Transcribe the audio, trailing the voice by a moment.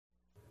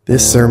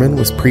This sermon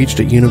was preached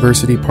at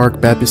University Park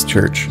Baptist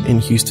Church in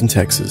Houston,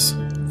 Texas.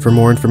 For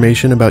more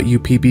information about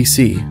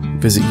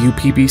UPBC, visit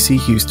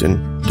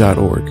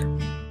upbchouston.org.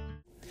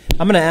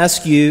 I'm going to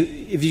ask you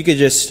if you could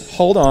just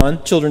hold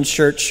on, Children's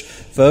Church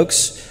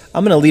folks.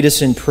 I'm going to lead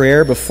us in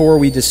prayer before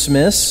we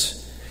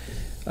dismiss.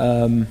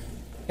 As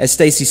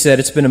Stacy said,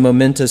 it's been a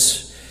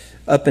momentous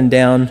up and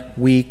down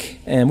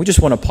week, and we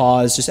just want to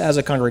pause just as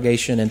a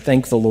congregation and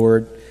thank the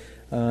Lord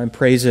and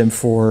praise Him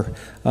for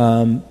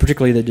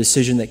particularly the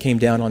decision that came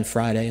down on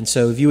Friday. And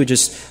so if you would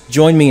just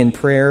join me in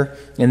prayer,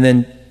 and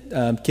then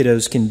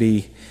kiddos can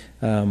be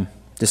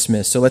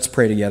dismissed. So let's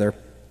pray together.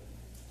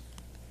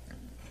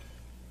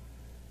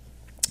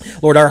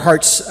 Lord, our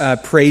hearts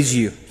praise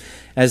You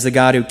as the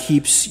God who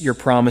keeps Your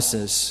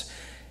promises.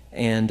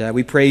 And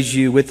we praise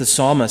You with the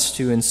psalmist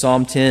who in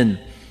Psalm 10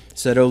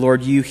 said, "O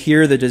Lord, You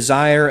hear the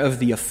desire of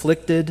the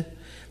afflicted.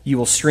 You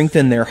will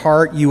strengthen their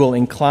heart. You will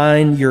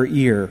incline Your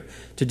ear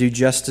to do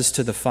justice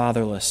to the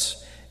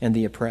fatherless and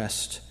the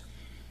oppressed,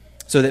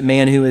 so that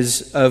man who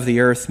is of the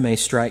earth may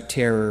strike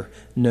terror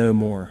no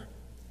more."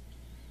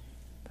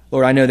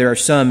 Lord, I know there are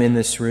some in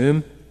this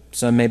room,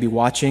 some may be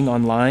watching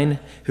online,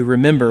 who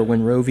remember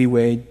when Roe v.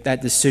 Wade,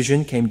 that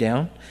decision came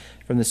down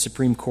from the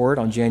Supreme Court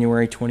on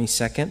January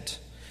 22nd,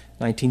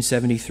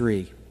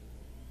 1973.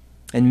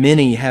 And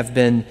many have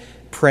been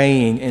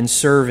praying and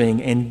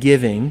serving and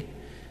giving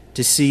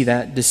to see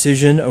that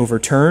decision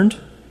overturned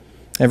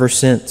ever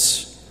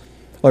since.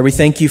 Lord, we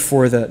thank You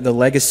for the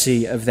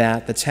legacy of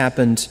that's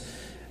happened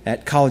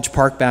at College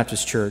Park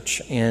Baptist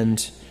Church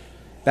and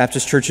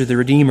Baptist Church of the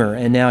Redeemer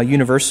and now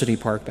University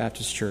Park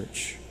Baptist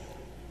Church.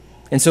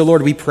 And so,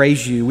 Lord, we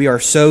praise You. We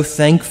are so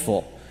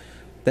thankful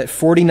that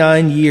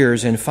 49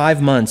 years and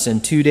 5 months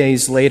and 2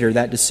 days later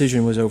that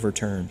decision was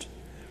overturned.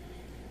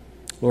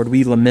 Lord,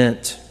 we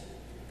lament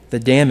the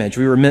damage.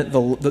 We lament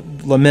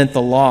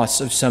the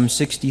loss of some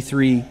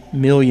 63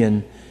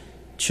 million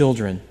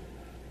children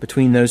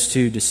between those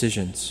two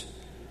decisions.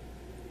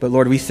 But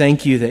Lord, we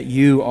thank You that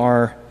You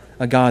are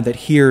a God that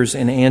hears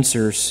and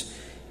answers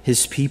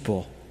His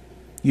people.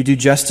 You do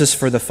justice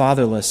for the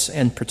fatherless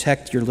and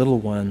protect Your little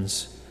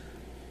ones.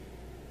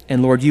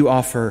 And Lord, You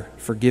offer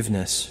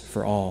forgiveness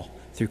for all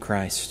through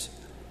Christ.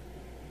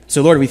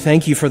 So Lord, we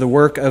thank You for the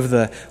work of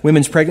the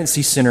Women's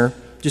Pregnancy Center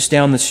just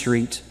down the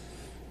street.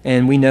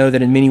 And we know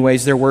that in many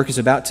ways their work is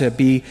about to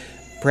be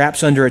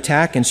perhaps under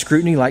attack and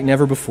scrutiny like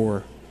never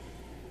before.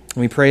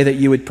 And we pray that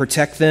You would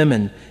protect them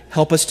and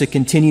help us to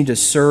continue to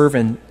serve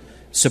and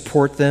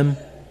support them.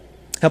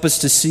 Help us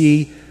to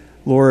see,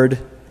 Lord,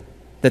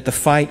 that the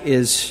fight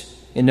is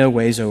in no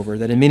ways over,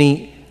 that in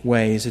many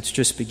ways it's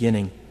just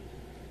beginning.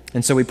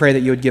 And so we pray that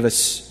You would give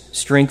us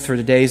strength for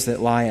the days that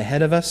lie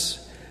ahead of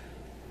us.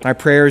 Our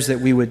prayer is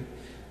that we would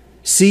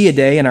see a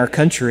day in our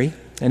country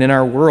and in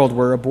our world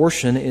where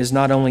abortion is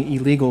not only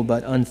illegal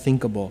but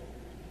unthinkable.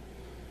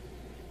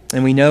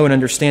 And we know and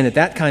understand that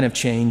that kind of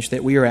change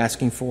that we are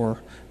asking for,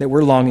 that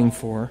we're longing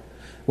for,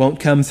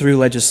 won't come through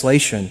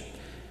legislation,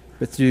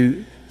 but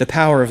through the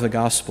power of the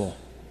gospel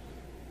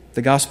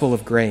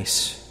of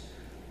grace.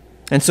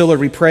 And so, Lord,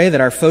 we pray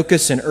that our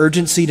focus and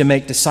urgency to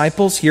make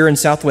disciples here in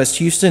Southwest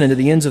Houston and to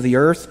the ends of the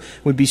earth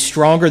would be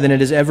stronger than it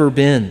has ever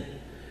been.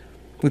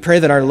 We pray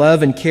that our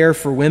love and care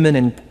for women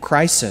in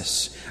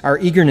crisis, our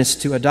eagerness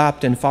to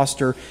adopt and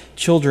foster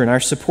children, our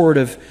support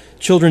of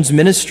children's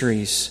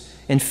ministries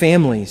and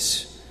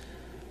families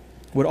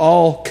would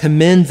all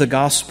commend the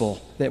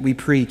gospel that we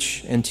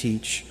preach and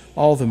teach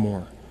all the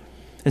more.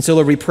 And so,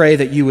 Lord, we pray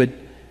that You would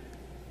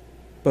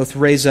both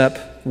raise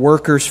up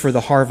workers for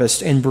the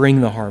harvest and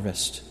bring the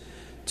harvest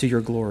to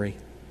Your glory.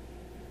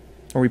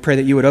 Lord, we pray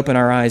that You would open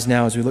our eyes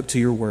now as we look to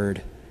Your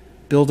word.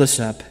 Build us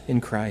up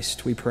in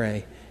Christ, we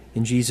pray.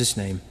 In Jesus'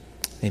 name,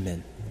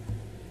 amen.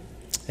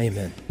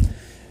 Amen.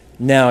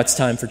 Now it's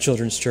time for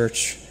Children's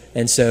Church.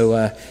 And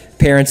so,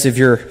 parents, if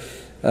your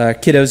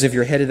kiddos, if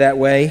you're headed that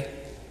way,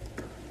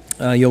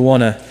 you'll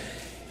want to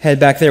head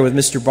back there with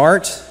Mr.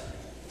 Bart.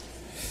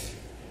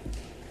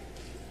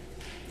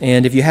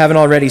 And if you haven't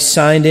already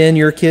signed in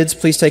your kids,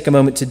 please take a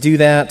moment to do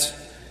that.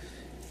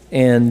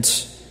 And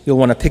you'll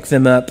want to pick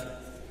them up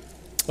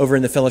over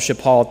in the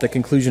fellowship hall at the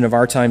conclusion of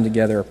our time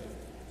together.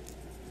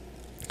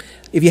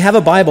 If you have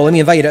a Bible, let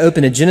me invite you to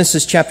open to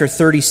Genesis chapter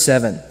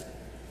 37.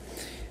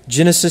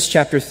 Genesis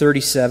chapter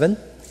 37.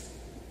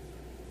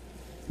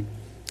 And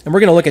we're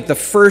going to look at the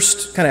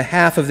first kind of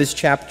half of this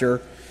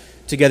chapter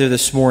together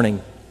this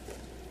morning.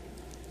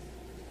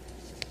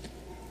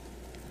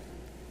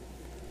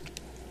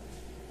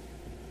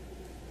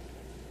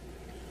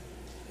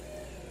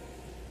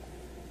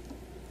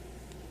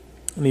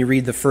 Let me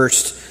read the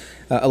first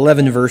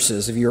 11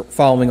 verses if you're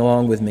following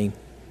along with me.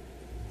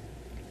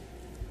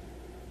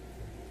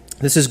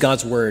 This is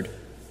God's word.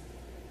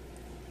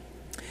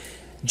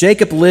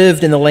 Jacob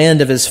lived in the land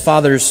of his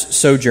father's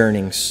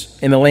sojournings,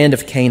 in the land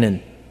of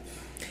Canaan.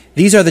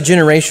 These are the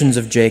generations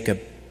of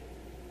Jacob.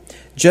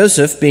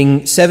 Joseph,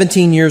 being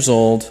 17 years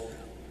old,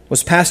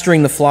 was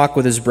pasturing the flock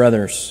with his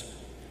brothers.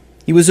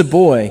 He was a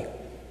boy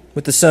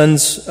with the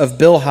sons of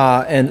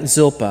Bilhah and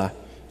Zilpah,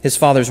 his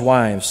father's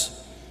wives.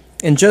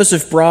 And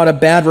Joseph brought a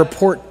bad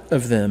report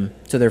of them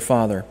to their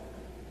father.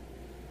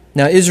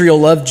 Now Israel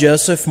loved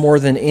Joseph more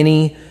than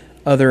any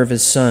other of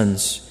his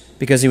sons,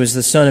 because he was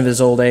the son of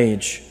his old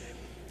age.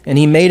 And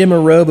he made him a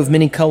robe of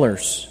many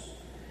colors.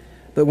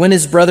 But when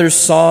his brothers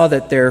saw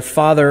that their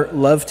father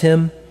loved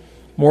him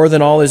more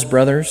than all his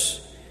brothers,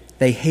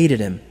 they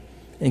hated him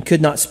and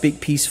could not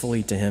speak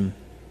peacefully to him.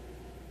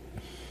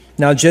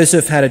 Now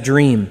Joseph had a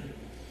dream,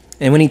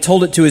 and when he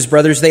told it to his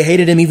brothers, they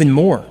hated him even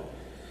more.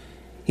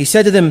 He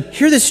said to them,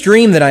 "Hear this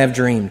dream that I have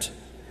dreamed.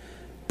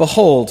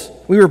 Behold,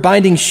 we were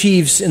binding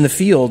sheaves in the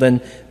field,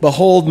 and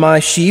behold, my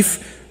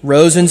sheaf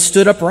rose and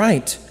stood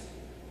upright.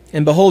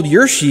 And behold,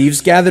 your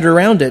sheaves gathered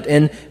around it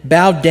and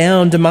bowed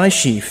down to my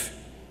sheaf."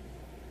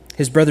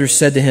 His brothers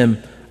said to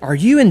him, "Are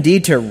you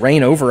indeed to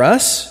reign over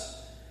us?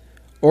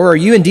 Or are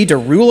you indeed to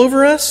rule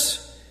over us?"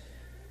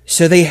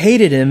 So they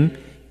hated him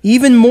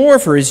even more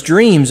for his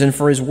dreams and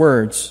for his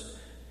words.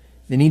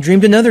 Then he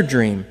dreamed another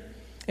dream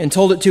and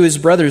told it to his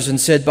brothers and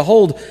said,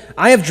 "Behold,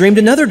 I have dreamed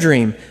another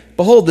dream.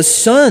 Behold, the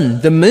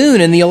sun, the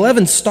moon, and the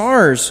 11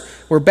 stars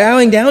were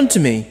bowing down to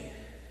me."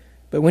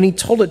 But when he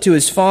told it to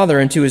his father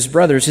and to his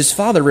brothers, his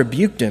father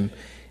rebuked him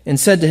and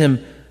said to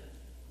him,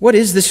 "What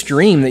is this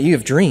dream that you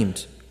have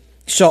dreamed?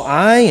 Shall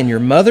I and your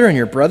mother and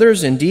your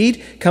brothers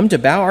indeed come to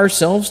bow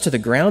ourselves to the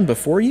ground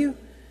before you?"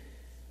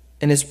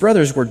 And his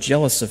brothers were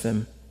jealous of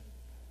him,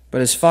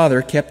 but his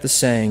father kept the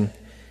saying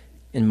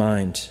in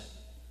mind.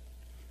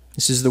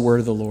 This is the word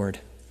of the Lord.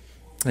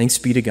 Thanks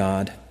be to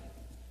God.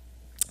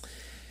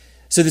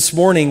 So this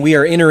morning we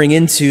are entering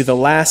into the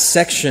last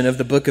section of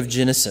the book of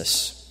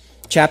Genesis,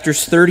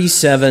 chapters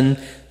 37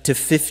 to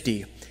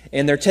 50.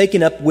 And they're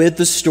taken up with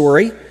the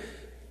story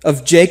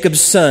of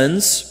Jacob's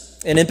sons,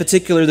 and in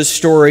particular the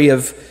story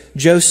of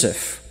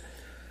Joseph.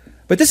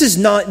 But this is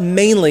not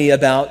mainly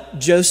about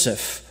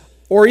Joseph,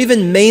 or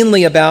even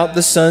mainly about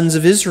the sons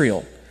of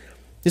Israel.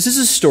 This is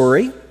a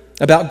story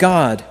about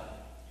God.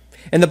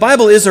 And the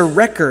Bible is a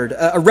record,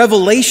 a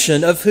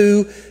revelation of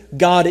who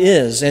God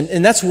is.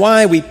 And that's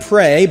why we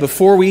pray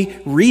before we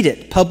read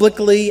it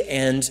publicly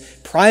and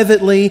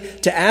privately,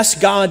 to ask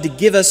God to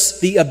give us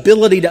the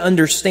ability to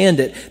understand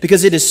it,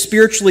 because it is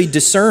spiritually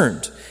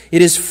discerned.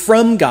 It is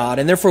from God,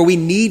 and therefore we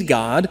need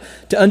God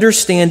to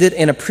understand it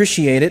and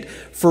appreciate it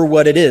for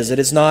what it is. It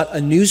is not a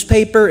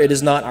newspaper. It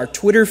is not our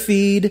Twitter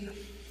feed.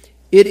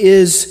 It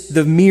is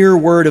the mere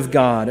Word of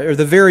God, or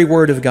the very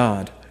Word of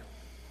God.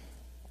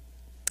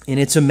 And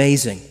it's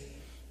amazing,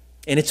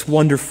 and it's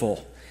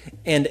wonderful.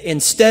 And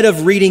instead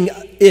of reading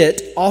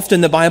it, often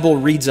the Bible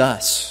reads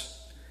us.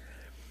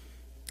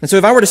 And so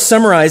if I were to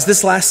summarize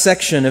this last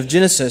section of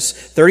Genesis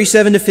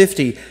 37 to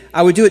 50,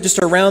 I would do it just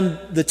around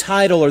the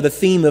title or the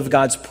theme of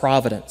God's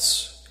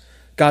providence.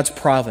 God's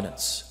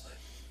providence.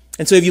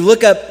 And so if you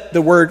look up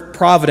the word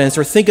providence,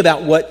 or think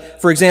about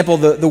what, for example,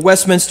 the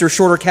Westminster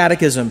Shorter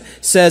Catechism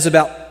says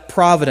about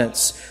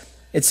providence,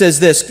 it says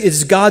this: "It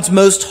is God's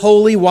most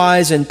holy,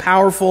 wise, and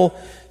powerful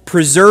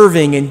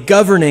preserving and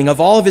governing of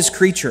all of his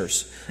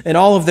creatures and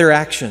all of their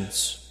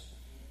actions."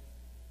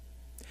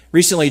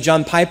 Recently,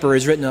 John Piper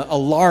has written a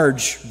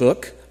large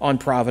book on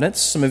providence.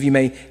 Some of you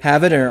may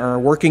have it or are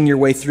working your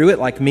way through it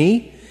like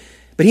me.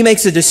 But he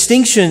makes a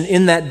distinction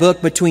in that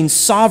book between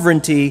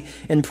sovereignty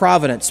and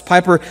providence.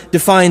 Piper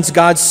defines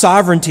God's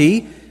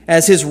sovereignty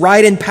as his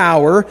right and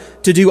power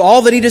to do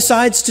all that he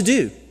decides to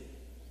do.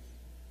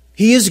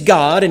 He is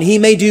God, and he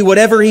may do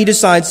whatever he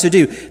decides to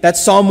do.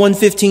 That's Psalm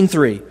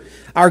 115:3.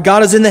 Our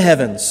God is in the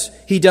heavens.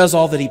 He does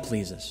all that he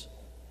pleases.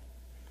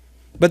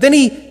 But then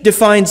he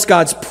defines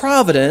God's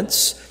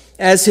providence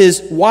as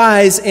his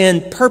wise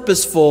and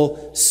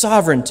purposeful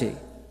sovereignty.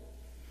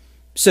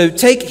 So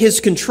take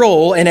his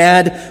control and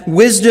add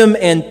wisdom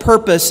and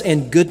purpose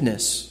and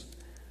goodness.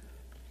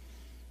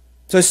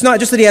 So it's not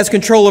just that he has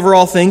control over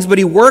all things, but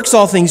he works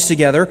all things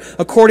together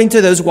according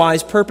to those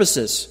wise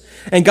purposes.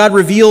 And God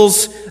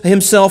reveals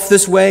himself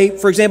this way,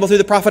 for example, through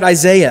the prophet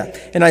Isaiah.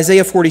 In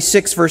Isaiah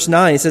 46, verse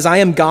 9, it says, "I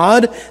am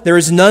God, there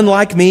is none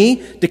like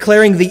me,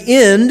 declaring the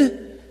end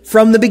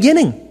from the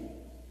beginning,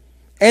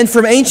 and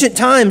from ancient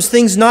times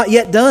things not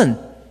yet done,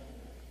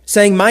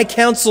 saying, my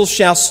counsel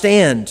shall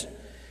stand,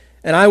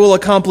 and I will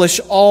accomplish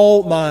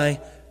all my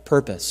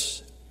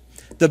purpose."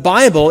 The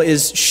Bible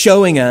is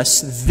showing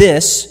us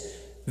this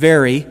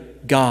very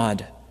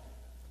God.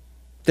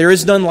 There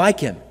is none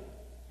like him.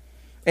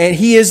 And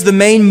he is the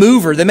main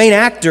mover, the main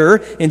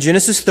actor in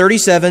Genesis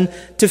 37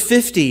 to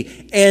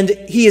 50. And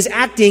he is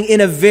acting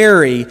in a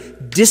very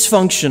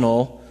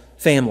dysfunctional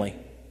family.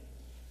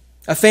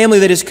 A family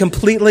that is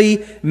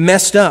completely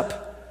messed up.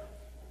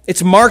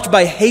 It's marked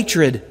by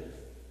hatred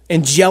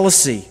and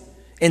jealousy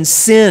and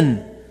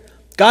sin.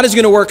 God is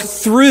going to work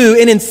through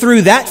in and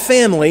through that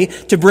family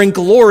to bring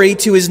glory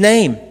to his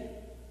name.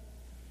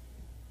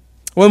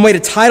 One way to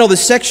title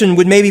this section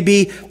would maybe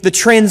be the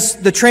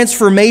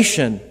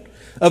transformation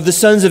of the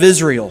sons of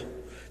Israel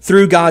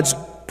through God's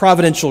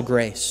providential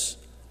grace.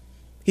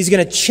 He's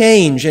going to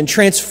change and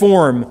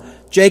transform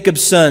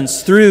Jacob's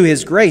sons through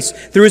his grace,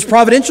 through his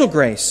providential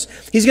grace.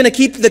 He's going to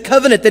keep the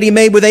covenant that he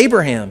made with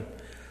Abraham.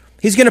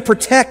 He's going to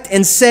protect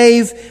and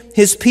save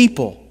his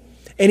people.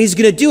 And he's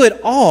going to do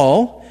it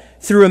all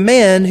through a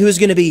man who is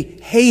going to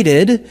be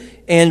hated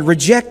and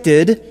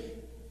rejected,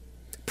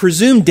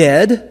 presumed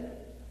dead.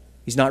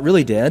 He's not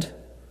really dead.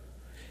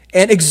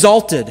 And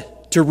exalted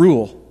to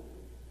rule.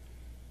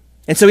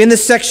 And so in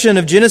this section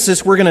of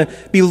Genesis, we're going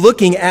to be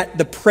looking at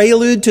the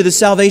prelude to the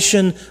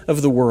salvation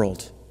of the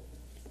world.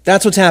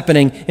 That's what's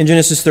happening in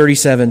Genesis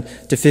 37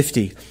 to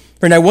 50.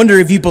 Friend, I wonder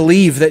if you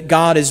believe that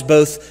God is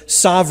both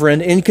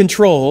sovereign, in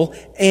control,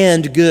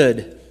 and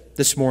good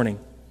this morning.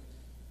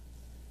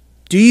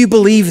 Do you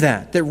believe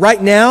that? That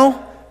right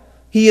now,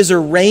 He is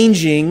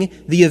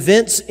arranging the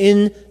events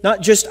in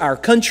not just our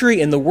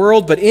country and the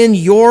world, but in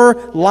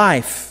your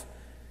life.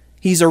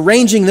 He's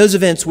arranging those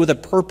events with a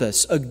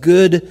purpose, a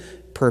good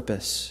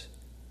purpose.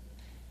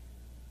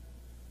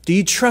 Do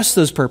you trust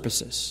those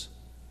purposes?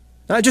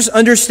 Not just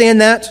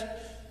understand that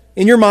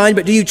in your mind,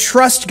 but do you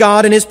trust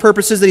God and His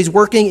purposes that He's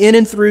working in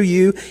and through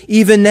you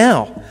even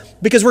now?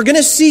 Because we're going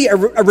to see a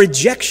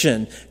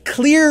rejection,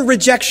 clear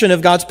rejection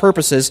of God's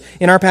purposes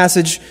in our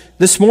passage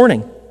this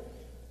morning.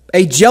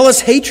 A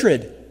jealous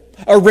hatred,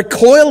 a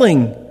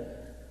recoiling,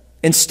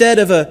 instead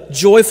of a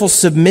joyful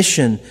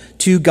submission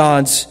to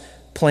God's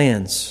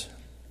plans.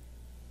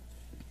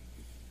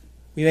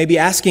 We may be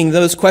asking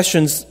those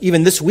questions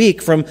even this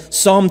week from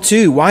Psalm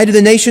 2. Why do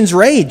the nations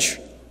rage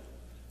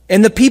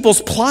and the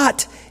peoples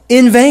plot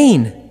in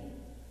vain?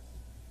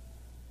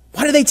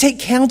 Why do they take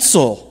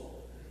counsel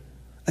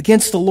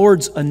against the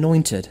Lord's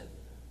anointed?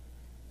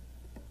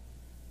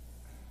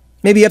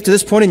 Maybe up to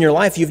this point in your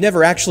life, you've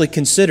never actually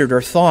considered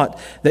or thought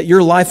that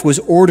your life was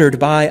ordered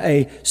by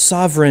a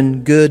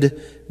sovereign,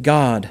 good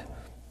God,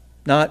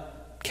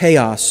 not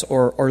chaos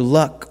or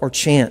luck or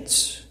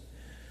chance.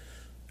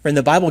 Friend,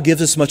 the Bible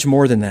gives us much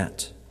more than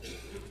that.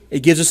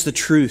 It gives us the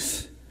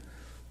truth.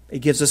 It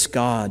gives us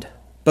God,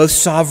 both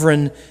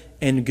sovereign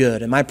and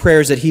good. And my prayer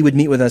is that He would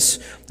meet with us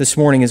this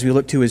morning as we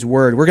look to His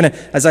Word. We're going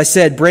to, as I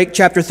said, break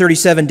chapter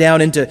 37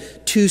 down into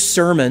 2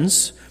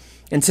 sermons.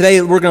 And today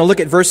we're going to look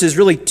at verses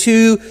really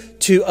 2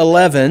 to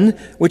 11,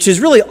 which is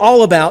really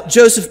all about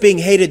Joseph being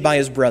hated by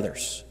his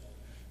brothers.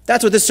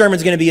 That's what this sermon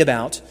is going to be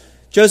about.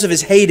 Joseph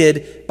is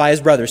hated by his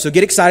brothers. So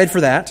get excited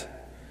for that.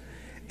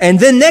 And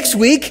then next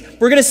week,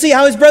 we're going to see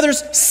how his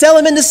brothers sell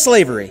him into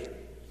slavery.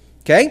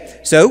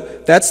 Okay? So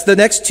that's the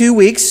next 2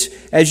 weeks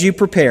as you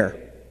prepare.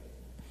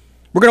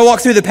 We're going to walk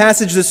through the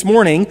passage this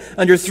morning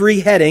under 3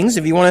 headings.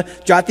 If you want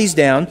to jot these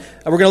down,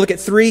 we're going to look at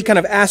 3 kind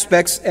of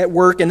aspects at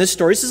work in this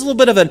story. This is a little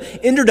bit of an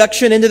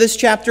introduction into this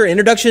chapter,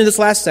 introduction to this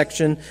last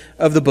section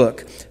of the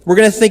book. We're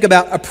going to think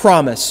about a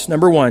promise.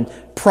 Number 1,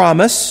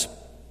 promise.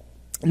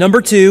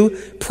 Number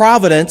 2,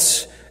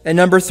 providence. And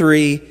number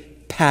 3,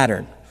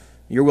 pattern.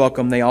 You're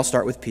welcome. They all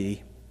start with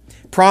P.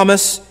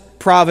 Promise,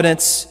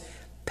 providence,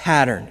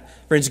 pattern.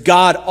 Friends,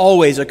 God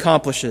always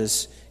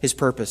accomplishes His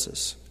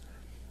purposes.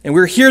 And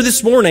we're here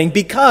this morning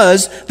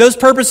because those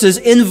purposes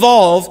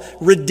involve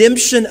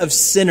redemption of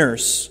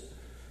sinners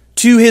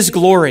to His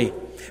glory,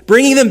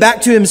 bringing them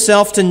back to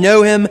Himself to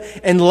know Him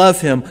and love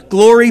Him.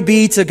 Glory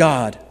be to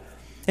God.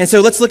 And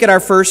so let's look at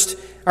our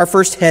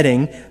first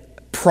heading,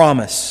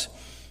 promise.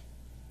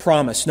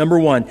 Promise, number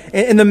 1.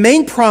 And the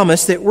main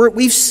promise that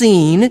we've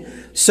seen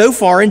so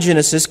far in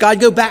Genesis, God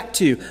go back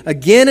to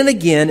again and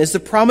again, is the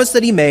promise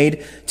that He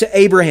made to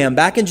Abraham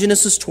back in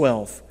Genesis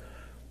 12.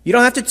 You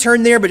don't have to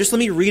turn there, but just let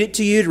me read it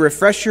to you to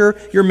refresh your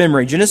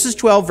memory. Genesis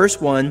 12, verse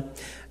 1.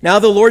 Now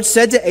the Lord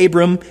said to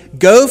Abram,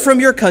 "Go from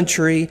your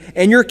country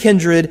and your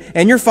kindred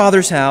and your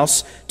father's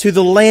house to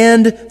the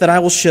land that I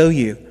will show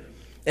you.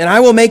 And I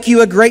will make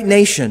you a great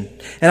nation,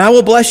 and I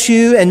will bless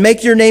you and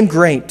make your name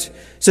great,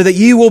 so that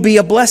you will be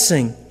a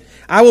blessing.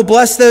 I will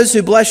bless those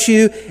who bless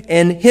you,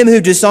 and him who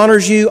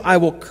dishonors you I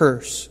will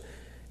curse.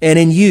 And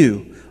in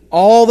you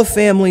all the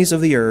families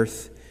of the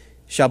earth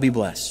shall be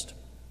blessed."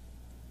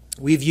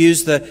 We've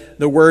used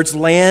the words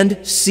land,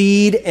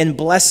 seed, and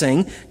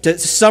blessing to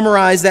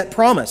summarize that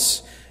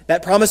promise.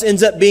 That promise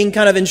ends up being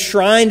kind of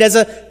enshrined as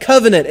a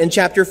covenant in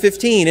chapter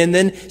 15, and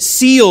then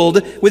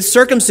sealed with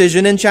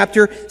circumcision in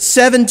chapter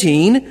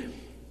 17.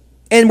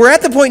 And we're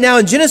at the point now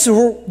in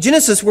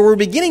Genesis where we're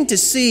beginning to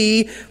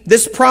see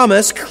this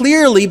promise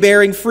clearly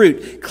bearing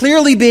fruit,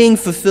 clearly being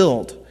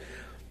fulfilled.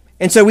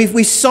 And so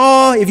we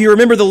saw, if you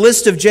remember the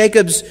list of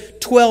Jacob's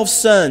 12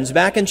 sons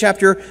back in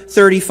chapter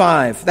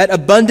 35, that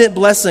abundant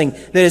blessing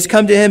that has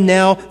come to him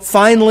now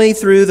finally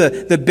through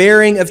the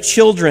bearing of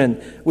children,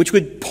 which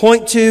would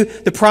point to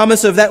the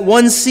promise of that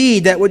one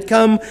seed that would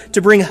come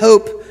to bring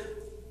hope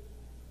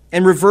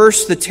and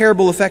reverse the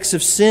terrible effects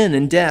of sin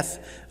and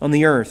death on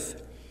the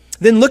earth.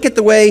 Then look at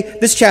the way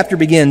this chapter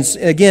begins.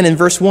 Again, in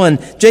verse 1,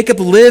 Jacob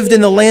lived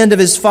in the land of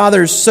his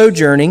father's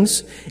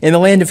sojournings, in the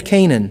land of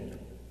Canaan.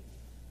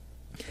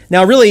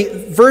 Now really,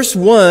 verse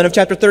 1 of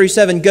chapter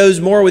 37 goes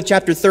more with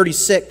chapter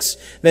 36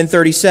 than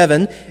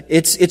 37.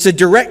 It's a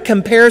direct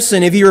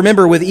comparison, if you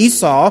remember, with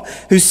Esau,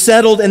 who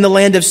settled in the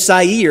land of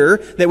Seir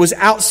that was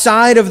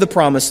outside of the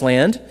promised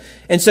land.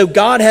 And so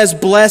God has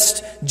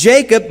blessed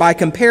Jacob by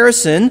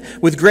comparison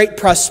with great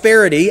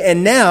prosperity,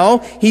 and now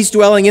he's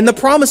dwelling in the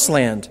promised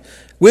land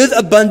with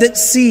abundant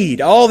seed.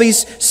 All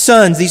these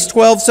sons, these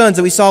 12 sons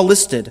that we saw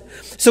listed.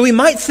 So we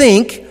might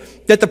think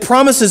that the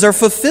promises are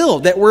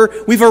fulfilled, that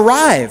we've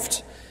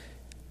arrived.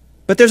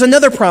 But there's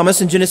another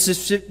promise in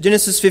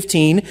Genesis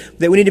 15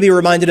 that we need to be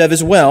reminded of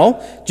as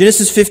well.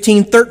 Genesis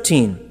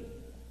 15:13.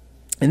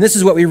 And this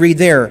is what we read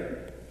there.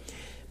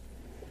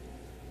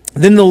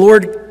 Then the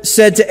Lord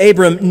said to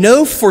Abram,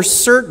 "Know for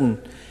certain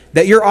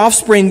that your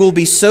offspring will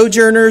be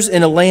sojourners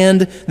in a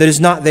land that is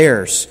not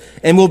theirs,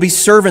 and will be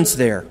servants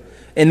there,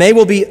 and they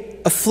will be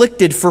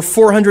afflicted for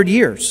 400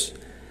 years.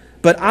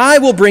 But I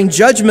will bring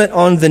judgment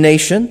on the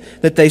nation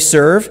that they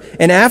serve,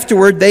 and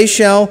afterward they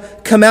shall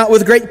come out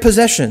with great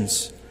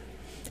possessions.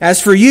 As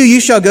for you, you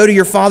shall go to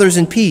your fathers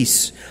in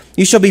peace.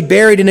 You shall be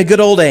buried in a good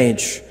old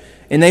age.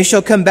 And they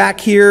shall come back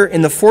here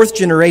in the 4th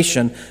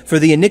generation, for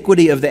the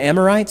iniquity of the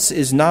Amorites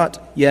is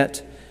not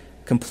yet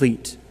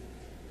complete."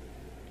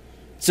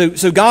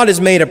 So God has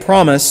made a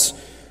promise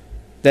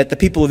that the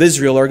people of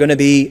Israel are going to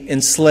be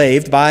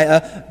enslaved by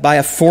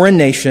a foreign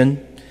nation,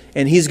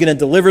 and he's going to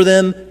deliver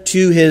them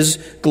to his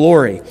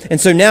glory.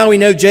 And so now we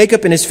know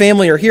Jacob and his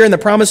family are here in the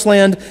promised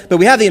land, but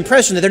we have the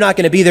impression that they're not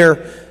going to be there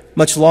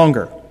much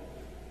longer.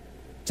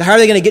 So how are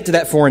they going to get to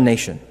that foreign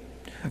nation?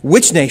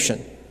 Which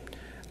nation?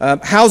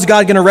 How's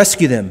God going to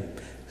rescue them?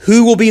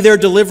 Who will be their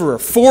deliverer?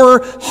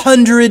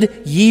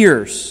 400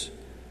 years.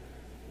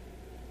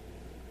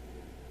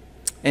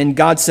 And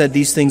God said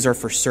these things are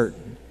for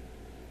certain.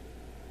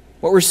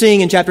 What we're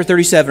seeing in chapter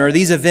 37 are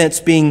these events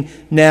being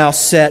now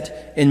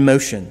set in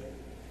motion.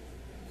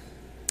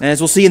 And as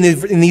we'll see in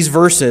these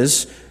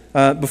verses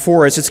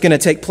before us, it's going to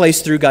take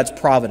place through God's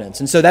providence.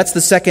 And so that's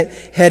the second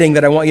heading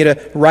that I want you to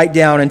write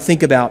down and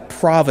think about: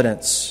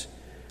 providence.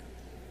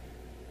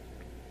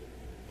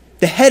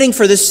 The heading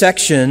for this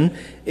section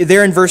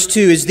there in verse 2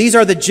 is, these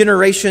are the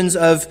generations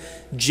of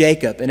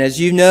Jacob. And as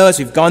you know, as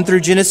we've gone through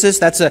Genesis,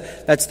 that's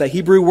the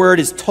Hebrew word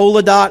is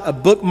toledot, a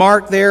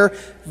bookmark there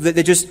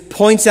that just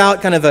points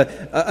out kind of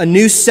a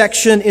new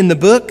section in the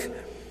book.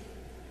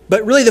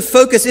 But really the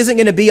focus isn't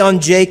going to be on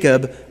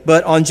Jacob,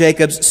 but on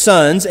Jacob's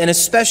sons, and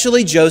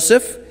especially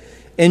Joseph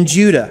and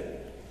Judah.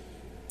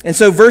 And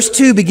so verse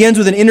 2 begins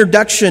with an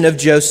introduction of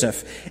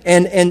Joseph.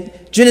 And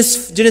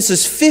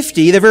Genesis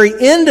 50, the very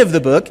end of the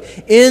book,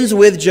 ends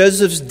with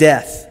Joseph's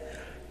death.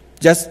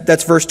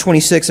 That's verse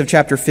 26 of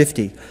chapter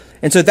 50.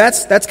 And so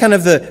that's kind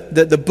of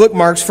the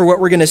bookmarks for what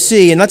we're going to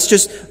see. And let's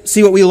just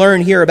see what we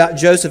learn here about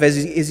Joseph as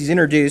he's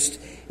introduced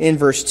in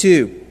verse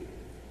 2.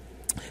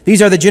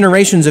 These are the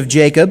generations of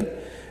Jacob.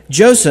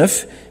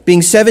 Joseph,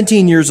 being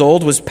 17 years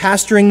old, was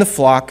pasturing the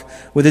flock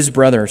with his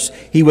brothers.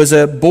 He was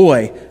a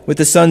boy with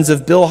the sons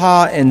of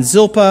Bilhah and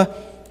Zilpah,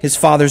 his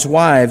father's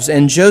wives.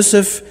 And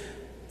Joseph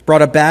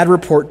brought a bad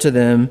report to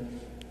them,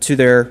 to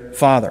their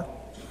father.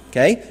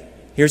 Okay?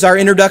 Here's our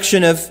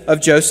introduction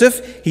of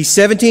Joseph. He's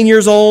 17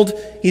 years old.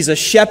 He's a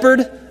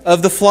shepherd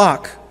of the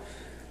flock.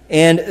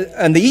 And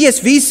the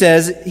ESV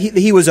says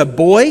he was a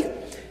boy,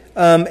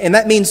 and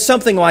that means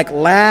something like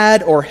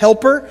lad or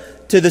helper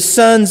to the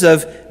sons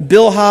of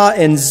Bilhah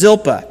and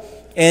Zilpah.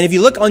 And if you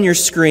look on your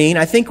screen,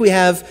 I think we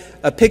have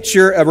a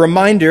picture, a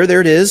reminder, there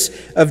it is,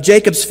 of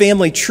Jacob's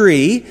family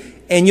tree.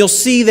 And you'll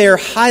see there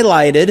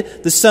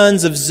highlighted the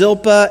sons of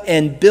Zilpah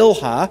and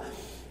Bilhah.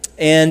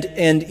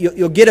 And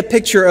you'll get a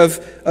picture of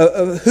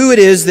who it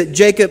is that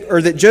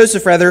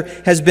Joseph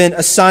has been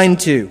assigned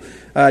to.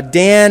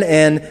 Dan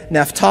and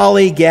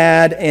Naphtali,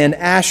 Gad, and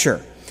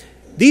Asher.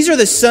 These are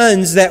the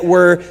sons that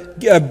were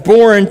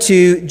born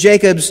to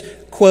Jacob's,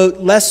 quote,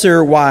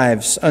 lesser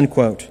wives,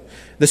 unquote,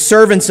 the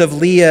servants of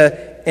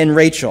Leah and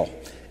Rachel.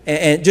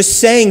 And just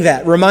saying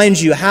that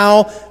reminds you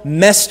how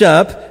messed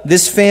up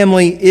this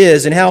family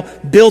is and how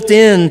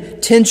built-in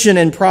tension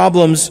and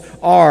problems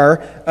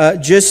are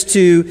just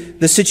to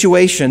the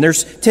situation.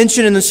 There's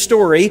tension in the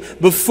story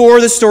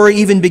before the story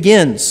even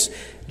begins.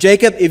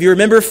 Jacob, if you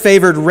remember,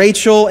 favored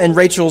Rachel and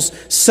Rachel's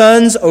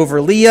sons over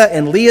Leah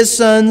and Leah's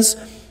sons.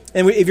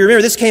 And if you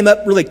remember, this came up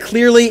really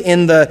clearly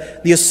in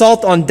the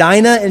assault on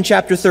Dinah in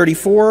chapter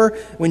 34,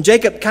 when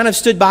Jacob kind of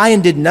stood by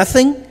and did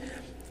nothing,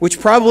 which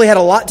probably had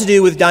a lot to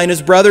do with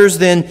Dinah's brothers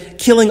then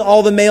killing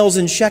all the males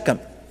in Shechem.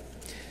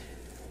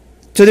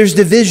 So there's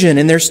division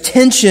and there's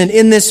tension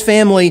in this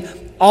family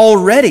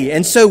already.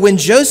 And so when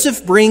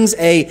Joseph brings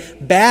a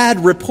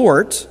bad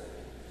report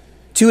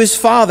to his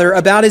father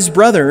about his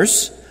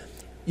brothers,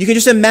 you can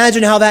just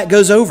imagine how that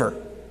goes over.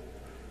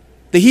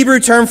 The Hebrew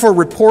term for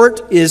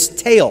report is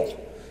tale.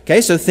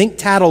 Okay, so think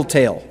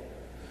tattletale.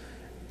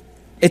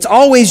 It's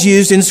always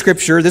used in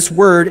Scripture, this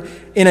word,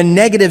 in a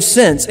negative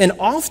sense, and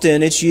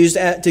often it's used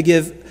to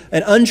give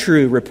an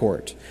untrue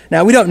report.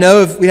 Now, we don't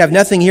know, if we have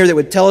nothing here that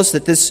would tell us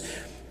that this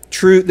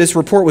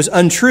report was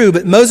untrue,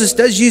 but Moses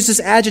does use this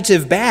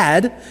adjective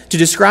bad to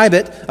describe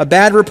it, a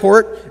bad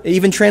report,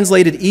 even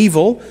translated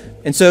evil.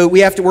 And so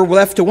we're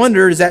left to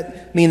wonder, does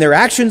that mean their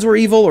actions were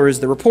evil, or is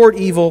the report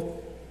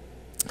evil?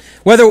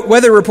 Whether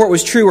the report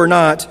was true or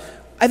not,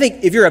 I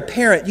think if you're a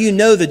parent, you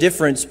know the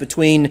difference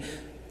between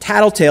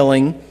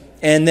tattletaling,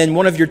 and then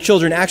one of your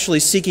children actually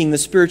seeking the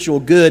spiritual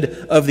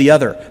good of the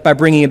other by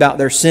bringing about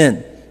their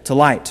sin to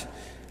light.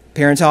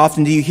 Parents, how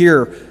often do you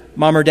hear,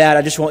 Mom or Dad,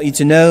 I just want you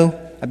to know,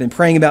 I've been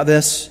praying about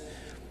this.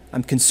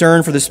 I'm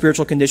concerned for the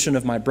spiritual condition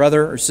of my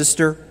brother or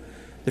sister.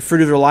 The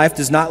fruit of their life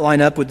does not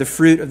line up with the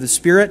fruit of the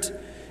Spirit,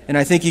 and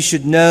I think you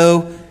should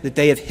know that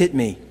they have hit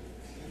me.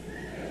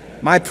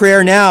 My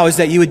prayer now is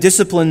that you would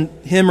discipline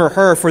him or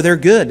her for their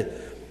good,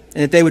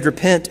 and that they would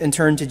repent and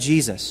turn to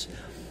Jesus.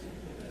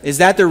 Is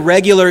that the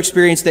regular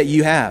experience that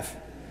you have?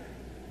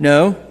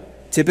 No.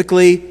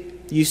 Typically,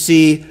 you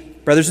see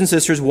brothers and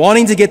sisters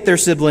wanting to get their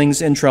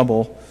siblings in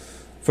trouble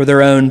for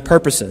their own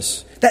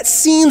purposes. That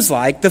seems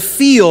like the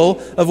feel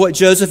of what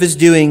Joseph is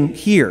doing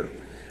here.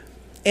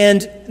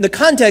 And the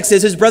context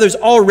is his brothers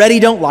already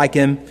don't like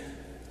him.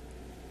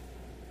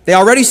 They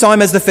already saw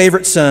him as the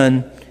favorite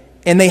son,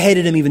 and they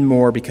hated him even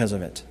more because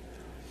of it.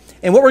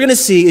 And what we're going to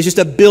see is just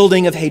a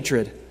building of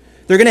hatred.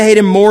 They're going to hate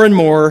him more and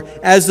more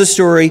as the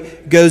story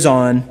goes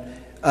on.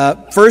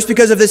 First,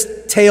 because of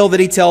this tale that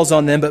he tells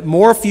on them, but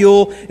more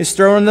fuel is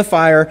thrown on the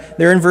fire.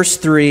 There in verse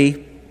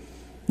 3.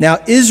 Now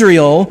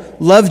Israel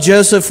loved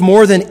Joseph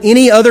more than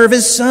any other of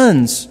his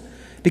sons,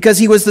 because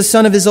he was the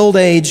son of his old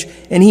age,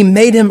 and he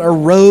made him a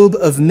robe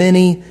of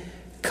many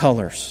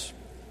colors.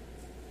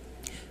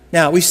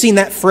 Now, we've seen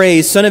that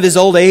phrase, son of his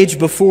old age,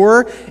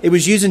 before. It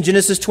was used in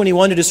Genesis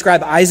 21 to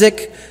describe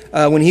Isaac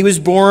when he was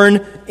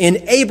born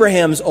in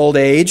Abraham's old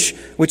age,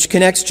 which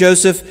connects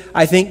Joseph,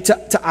 I think,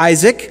 to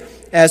Isaac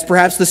as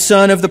perhaps the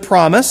son of the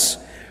promise.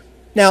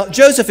 Now,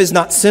 Joseph is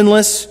not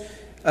sinless.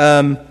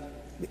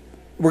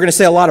 We're going to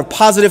say a lot of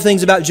positive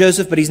things about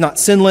Joseph, but he's not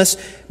sinless.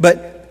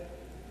 But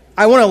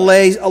I want to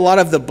lay a lot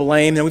of the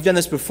blame, and we've done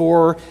this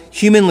before,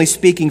 humanly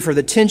speaking, for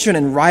the tension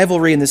and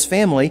rivalry in this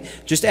family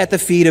just at the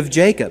feet of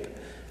Jacob.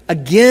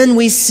 Again,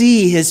 we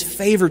see his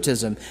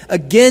favoritism.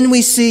 Again,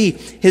 we see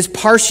his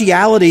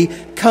partiality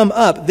come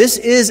up. This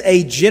is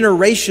a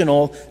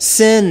generational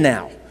sin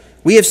now.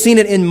 We have seen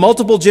it in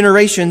multiple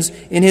generations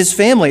in his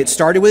family. It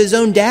started with his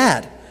own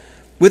dad,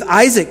 with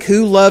Isaac,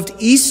 who loved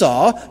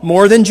Esau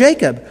more than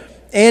Jacob,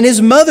 and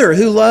his mother,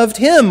 who loved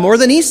him more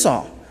than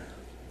Esau,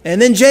 and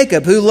then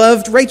Jacob, who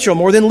loved Rachel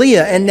more than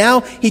Leah. And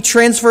now he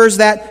transfers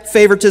that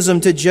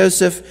favoritism to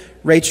Joseph,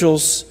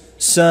 Rachel's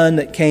son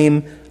that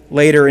came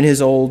later in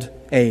his old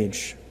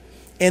age.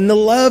 And the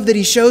love that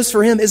he shows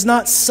for him is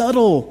not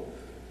subtle.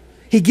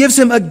 He gives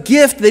him a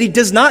gift that he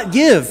does not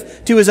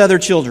give to his other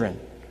children.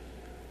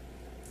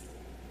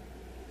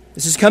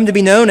 This has come to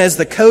be known as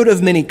the coat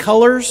of many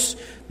colors.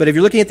 But if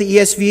you're looking at the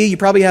ESV, you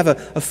probably have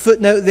a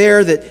footnote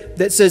there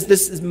that says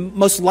this is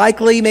most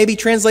likely maybe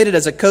translated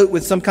as a coat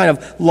with some kind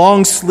of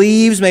long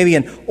sleeves, maybe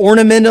an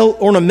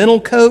ornamental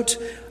coat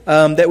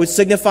that would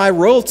signify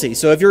royalty.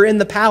 So if you're in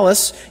the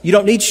palace, you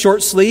don't need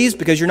short sleeves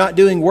because you're not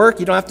doing work.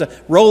 You don't have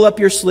to roll up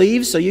your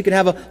sleeves, so you can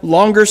have a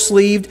longer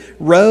sleeved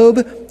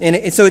robe.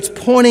 And so it's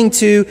pointing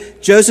to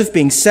Joseph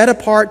being set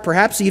apart,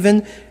 perhaps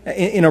even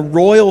in a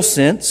royal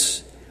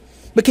sense.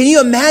 But can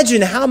you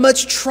imagine how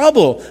much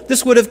trouble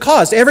this would have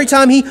caused? Every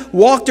time he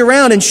walked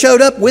around and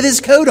showed up with his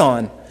coat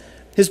on,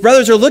 his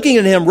brothers are looking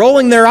at him,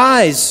 rolling their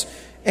eyes,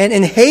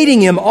 and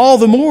hating him all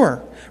the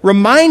more,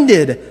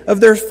 reminded of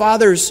their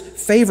father's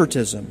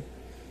favoritism.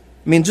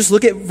 I mean, just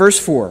look at verse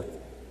 4.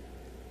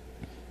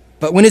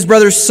 But when his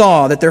brothers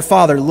saw that their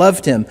father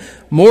loved him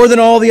more than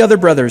all the other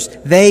brothers,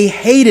 they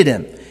hated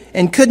him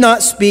and could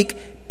not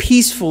speak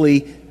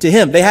peacefully to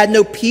him. They had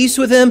no peace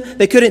with him.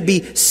 They couldn't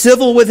be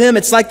civil with him.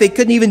 It's like they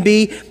couldn't even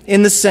be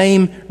in the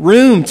same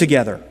room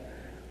together.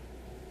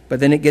 But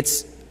then it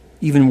gets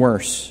even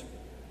worse.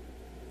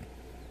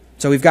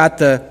 So we've got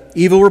the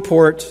evil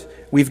report,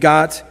 we've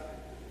got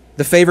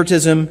the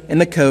favoritism and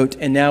the coat,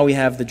 and now we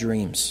have the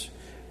dreams.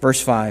 Verse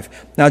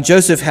 5. Now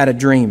Joseph had a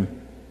dream,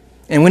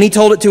 and when he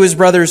told it to his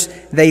brothers,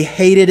 they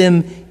hated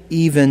him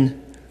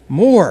even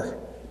more.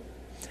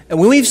 And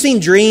when we've seen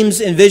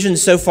dreams and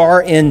visions so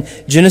far in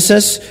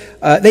Genesis,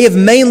 they have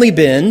mainly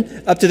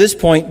been, up to this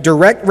point,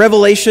 direct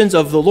revelations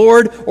of the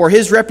Lord or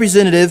his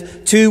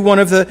representative to one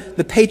of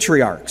the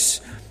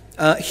patriarchs.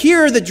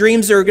 Here, the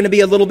dreams are going to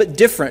be a little bit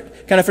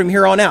different, kind of from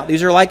here on out.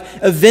 These are like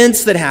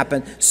events that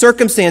happen,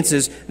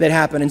 circumstances that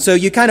happen. And so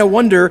you kind of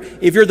wonder,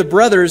 if you're the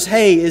brothers,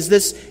 hey, is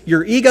this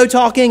your ego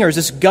talking or is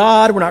this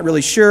God? We're not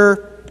really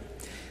sure.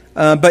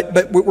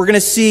 But we're going to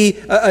see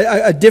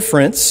a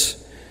difference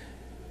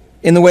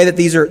in the way that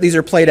these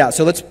are played out.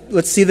 So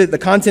let's see the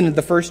content of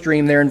the first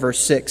dream there in verse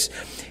 6.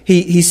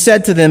 He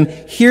said to them,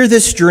 "Hear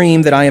this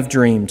dream that I have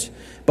dreamed.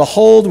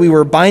 Behold, we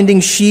were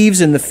binding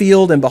sheaves in the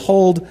field, and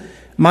behold,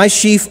 my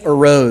sheaf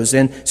arose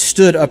and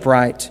stood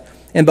upright.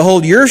 And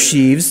behold, your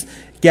sheaves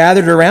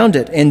gathered around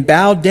it and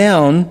bowed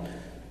down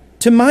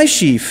to my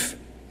sheaf."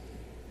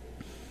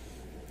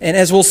 And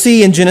as we'll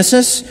see in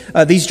Genesis,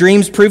 these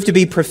dreams prove to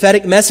be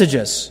prophetic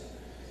messages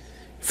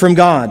from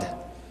God.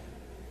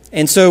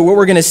 And so what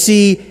we're going to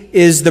see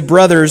is the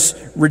brothers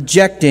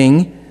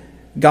rejecting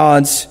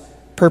God's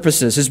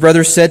purposes. His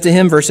brothers said to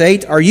him, verse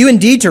 8, "Are you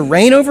indeed to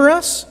reign over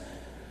us?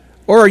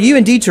 Or are you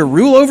indeed to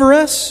rule over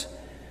us?"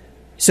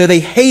 So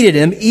they hated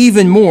him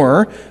even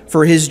more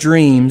for his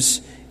dreams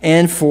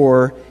and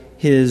for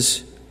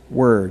his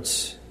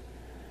words.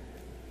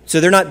 So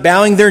they're not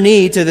bowing their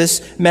knee to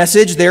this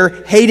message.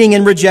 They're hating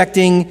and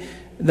rejecting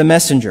the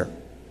messenger,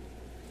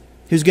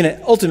 who's going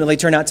to ultimately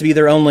turn out to be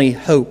their only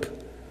hope.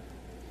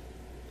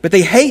 But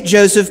they hate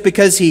Joseph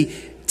because he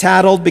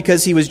tattled,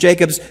 because he was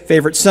Jacob's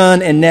favorite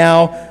son, and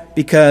now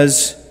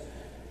because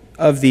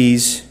of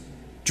these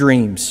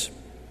dreams.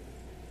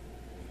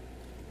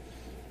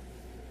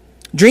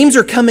 Dreams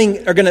we're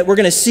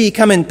going to see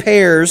come in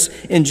pairs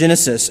in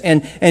Genesis.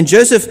 And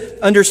Joseph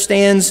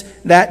understands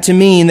that to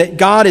mean that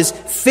God is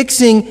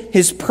fixing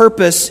his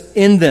purpose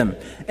in them,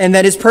 and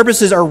that his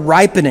purposes are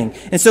ripening.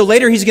 And so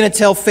later he's going to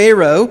tell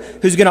Pharaoh,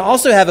 who's going to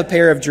also have a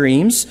pair of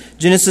dreams,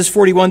 Genesis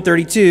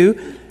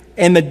 41:32,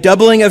 and the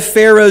doubling of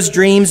Pharaoh's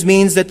dreams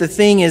means that the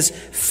thing is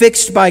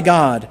fixed by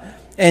God,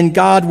 and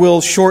God will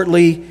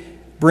shortly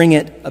bring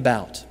it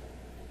about.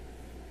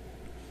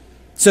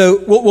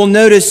 So we'll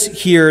notice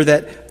here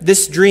that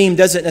this dream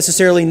doesn't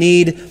necessarily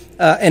need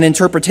an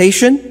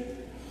interpretation.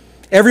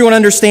 Everyone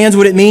understands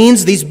what it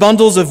means. These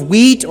bundles of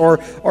wheat or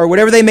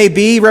whatever they may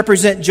be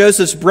represent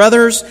Joseph's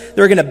brothers.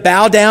 They're going to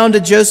bow down to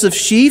Joseph's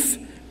sheaf.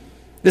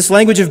 This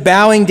language of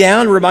bowing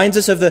down reminds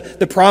us of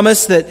the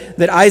promise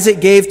that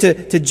Isaac gave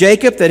to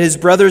Jacob, that his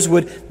brothers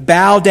would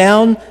bow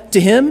down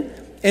to him.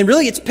 And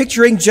really it's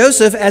picturing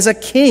Joseph as a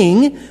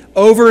king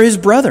over his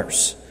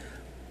brothers.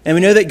 And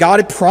we know that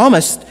God had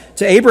promised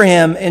to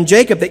Abraham and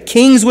Jacob that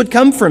kings would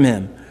come from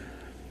him.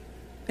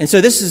 And so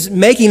this is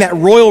making that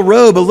royal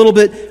robe a little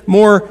bit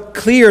more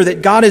clear,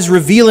 that God is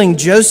revealing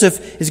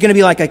Joseph is going to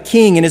be like a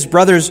king and his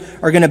brothers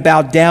are going to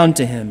bow down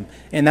to him.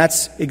 And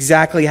that's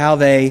exactly how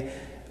they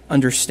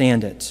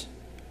understand it.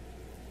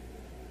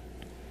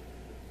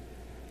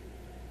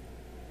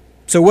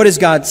 So what is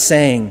God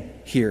saying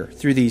here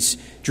through these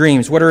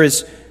dreams? What are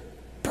his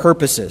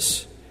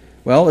purposes?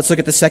 Well, let's look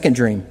at the second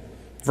dream.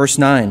 Verse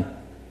 9.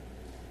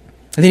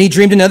 And then he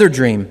dreamed another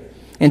dream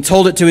and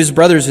told it to his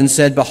brothers and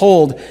said,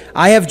 "Behold,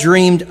 I have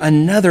dreamed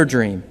another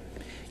dream."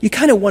 You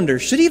kind of wonder,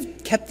 should he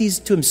have kept these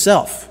to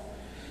himself?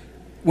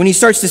 When he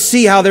starts to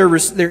see how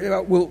that's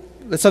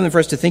something for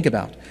us to think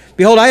about.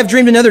 "Behold, I have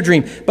dreamed another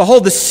dream.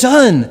 Behold, the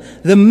sun,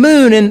 the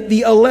moon, and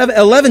the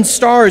 11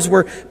 stars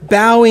were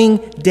bowing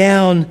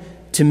down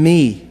to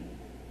me."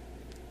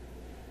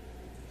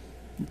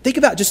 Think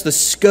about just the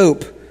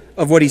scope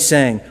of what he's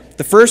saying.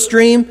 The first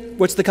dream,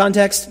 what's the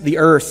context? The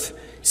earth.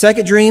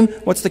 Second dream,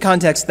 what's the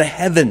context? The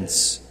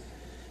heavens.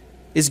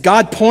 Is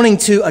God pointing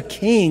to a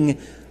king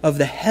of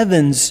the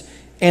heavens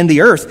and the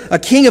earth, a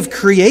king of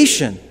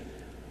creation?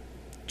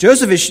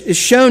 Joseph is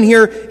shown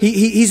here,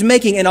 he's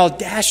making an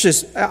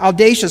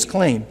audacious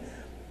claim.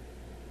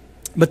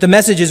 But the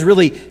message is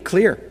really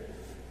clear.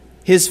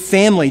 His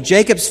family,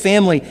 Jacob's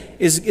family,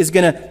 is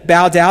going to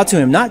bow down to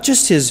him. Not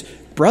just his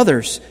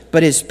brothers,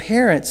 but his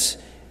parents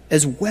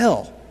as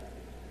well.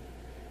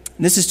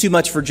 And this is too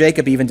much for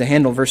Jacob even to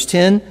handle. Verse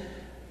 10,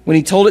 when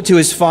he told it to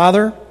his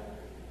father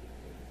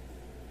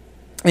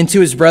and to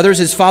his brothers,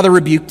 his father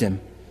rebuked him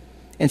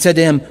and said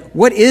to him,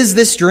 "What is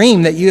this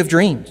dream that you have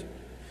dreamed?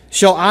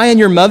 Shall I and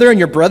your mother and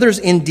your brothers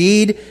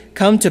indeed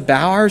come to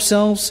bow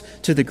ourselves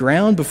to the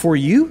ground before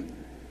you?"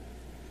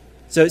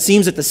 So it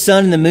seems that the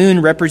sun and the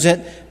moon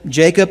represent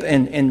Jacob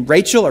and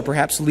Rachel, or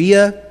perhaps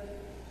Leah,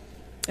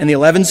 and the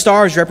 11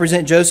 stars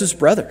represent Joseph's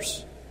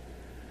brothers.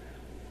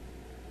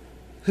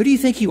 Who do you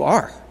think you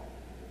are?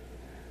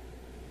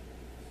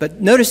 But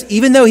notice,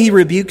 even though he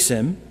rebukes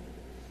him,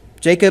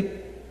 Jacob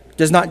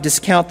does not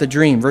discount the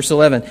dream. Verse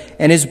 11,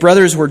 and his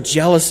brothers were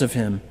jealous of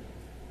him,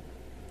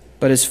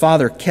 but his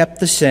father kept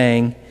the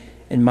saying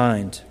in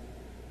mind.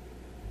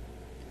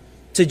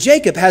 So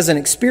Jacob has an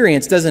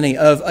experience, doesn't he,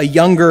 of a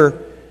younger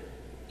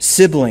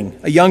sibling,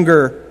 a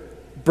younger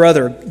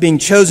brother being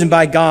chosen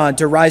by God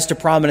to rise to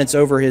prominence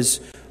over his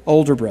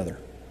older brother.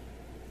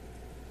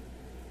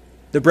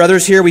 The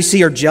brothers here we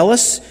see are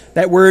jealous.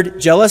 That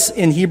word jealous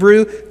in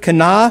Hebrew,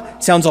 kana,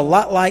 sounds a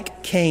lot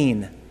like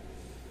Cain.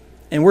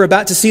 And we're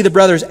about to see the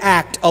brothers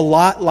act a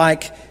lot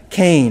like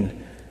Cain.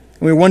 And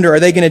we wonder, are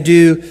they going to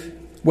do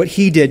what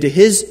he did to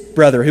his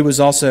brother, who was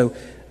also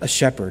a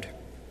shepherd?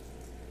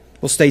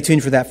 We'll stay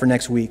tuned for that for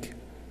next week.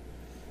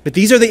 But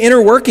these are the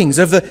inner workings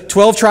of the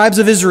 12 tribes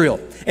of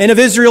Israel and of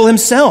Israel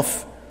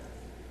himself.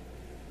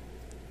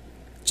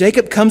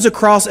 Jacob comes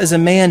across as a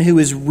man who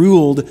is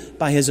ruled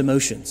by his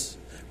emotions,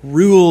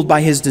 ruled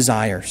by his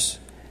desires.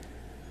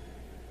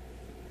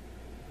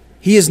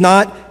 He is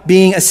not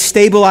being a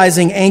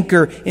stabilizing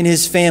anchor in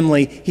his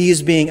family. He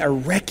is being a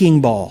wrecking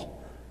ball.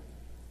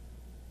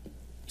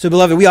 So,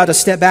 beloved, we ought to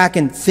step back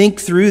and think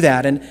through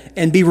that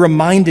and be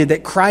reminded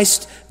that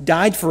Christ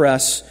died for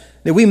us,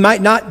 that we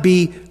might not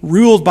be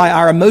ruled by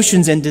our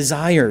emotions and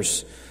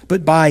desires,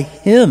 but by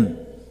Him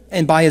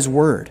and by His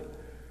Word.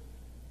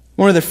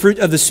 One of the fruit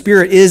of the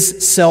Spirit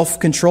is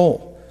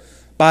self-control.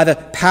 By the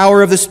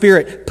power of the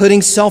Spirit,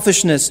 putting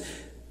selfishness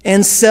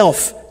and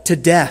self to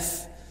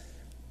death,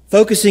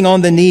 focusing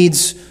on the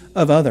needs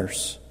of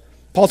others.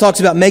 Paul talks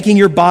about making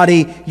your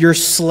body your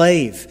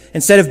slave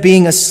instead of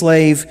being a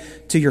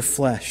slave to your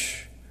flesh.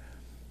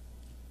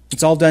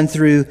 It's all done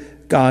through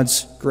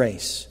God's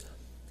grace.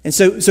 And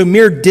so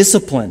mere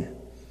discipline,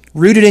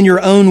 rooted in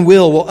your own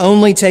will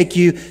only take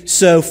you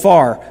so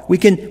far. We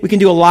can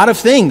do a lot of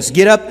things,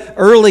 get up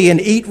early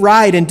and eat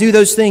right and do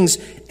those things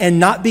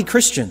and not be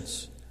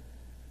Christians.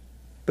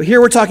 But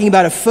here we're talking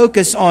about a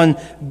focus on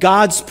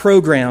God's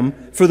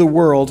program for the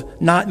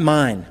world, not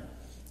mine.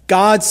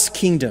 God's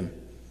kingdom,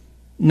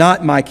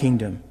 not my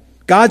kingdom.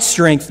 God's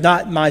strength,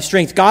 not my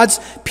strength. God's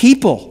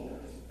people,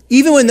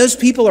 even when those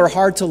people are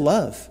hard to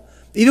love.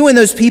 Even when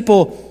those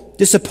people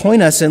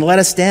disappoint us and let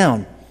us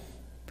down.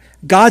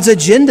 God's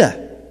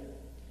agenda,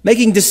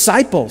 making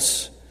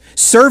disciples,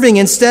 serving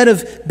instead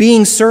of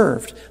being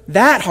served.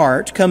 That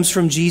heart comes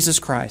from Jesus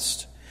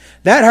Christ.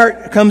 That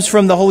heart comes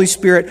from the Holy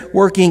Spirit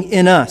working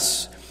in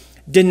us.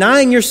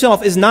 Denying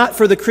yourself is not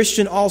for the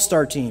Christian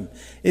all-star team.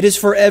 It is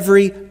for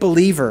every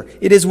believer.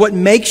 It is what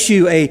makes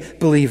you a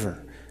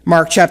believer.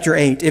 Mark chapter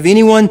 8. If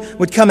anyone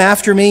would come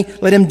after me,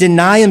 let him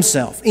deny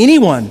himself.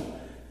 Anyone.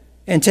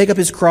 And take up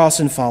his cross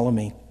and follow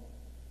me.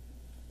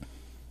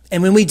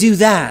 And when we do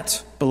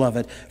that,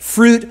 beloved,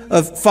 fruit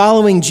of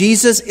following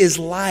Jesus is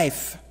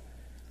life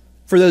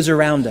for those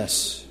around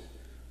us.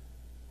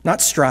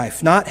 Not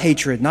strife, not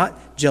hatred,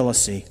 not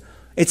jealousy.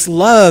 It's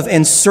love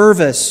and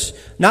service,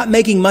 not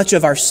making much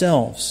of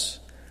ourselves.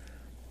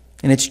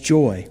 And it's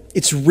joy.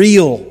 It's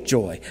real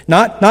joy,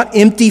 not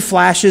empty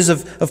flashes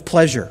of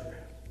pleasure.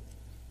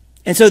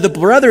 And so the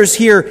brothers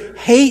here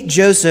hate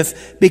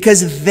Joseph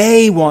because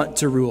they want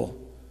to rule.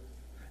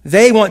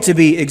 They want to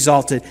be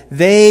exalted.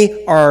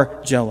 They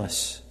are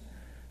jealous.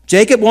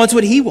 Jacob wants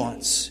what he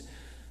wants.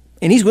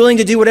 And he's willing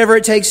to do whatever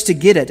it takes to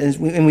get it.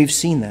 And we've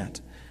seen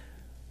that.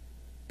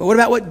 But what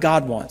about what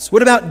God wants?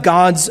 What about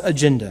God's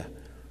agenda?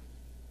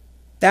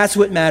 That's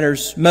what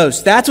matters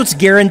most. That's what's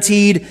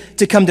guaranteed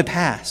to come to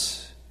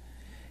pass.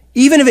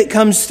 Even if it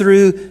comes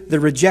through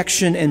the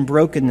rejection and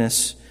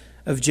brokenness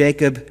of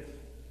Jacob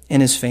and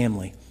his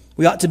family.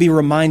 We ought to be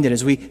reminded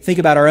as we think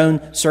about our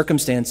own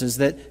circumstances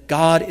that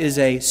God is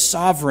a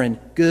sovereign,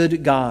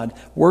 good God,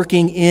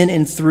 working in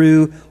and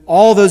through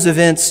all those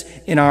events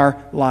in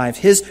our lives.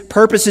 His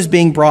purpose is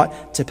being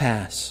brought to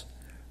pass.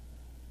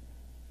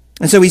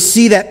 And so we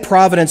see that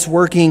providence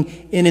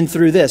working in and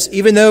through this.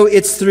 Even though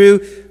it's through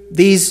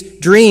these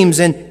dreams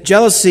and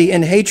jealousy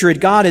and hatred,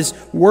 God is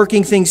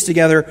working things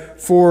together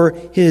for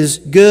His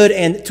good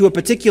and to a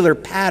particular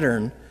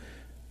pattern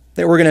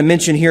that we're going to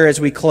mention here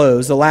as we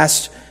close. The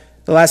last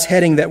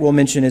heading that we'll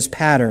mention is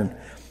pattern,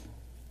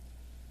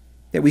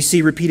 that we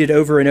see repeated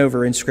over and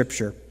over in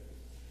Scripture.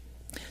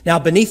 Now,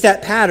 beneath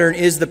that pattern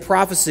is the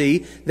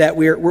prophecy that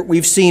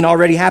we've seen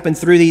already happen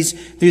through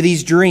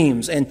these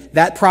dreams, and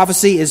that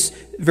prophecy is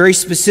very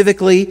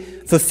specifically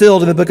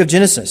fulfilled in the book of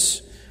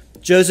Genesis.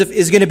 Joseph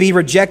is going to be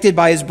rejected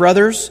by his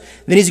brothers,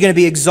 then he's going to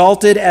be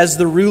exalted as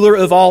the ruler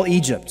of all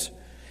Egypt.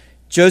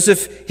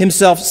 Joseph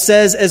himself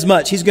says as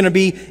much. He's going to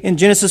be in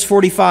Genesis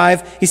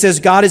 45. He says,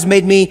 God has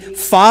made me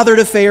father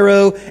to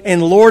Pharaoh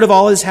and lord of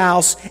all his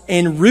house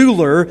and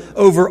ruler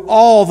over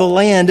all the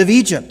land of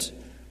Egypt.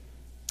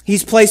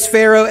 He's placed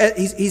Pharaoh,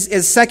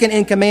 he's second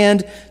in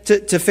command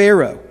to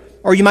Pharaoh.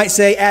 Or you might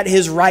say at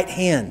his right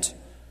hand.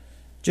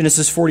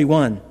 Genesis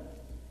 41.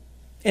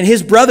 And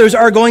his brothers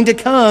are going to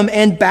come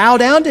and bow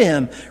down to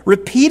him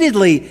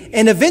repeatedly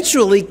and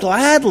eventually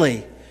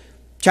gladly.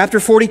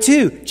 Chapter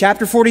 42,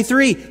 chapter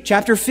 43,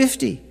 chapter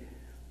 50.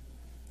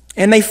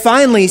 And they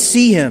finally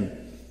see him,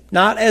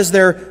 not as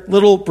their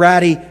little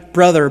bratty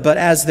brother, but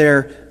as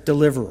their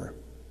deliverer.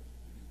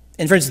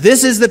 And friends,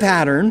 this is the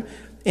pattern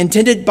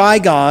intended by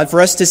God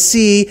for us to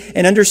see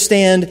and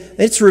understand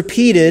that it's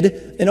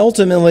repeated, and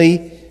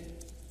ultimately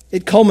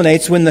it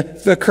culminates when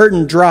the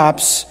curtain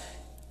drops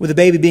with a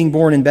baby being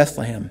born in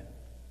Bethlehem.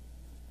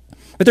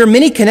 But there are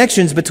many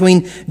connections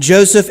between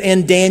Joseph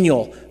and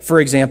Daniel, for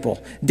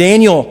example.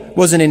 Daniel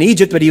wasn't in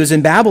Egypt, but he was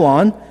in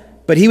Babylon.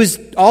 But he was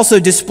also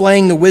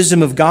displaying the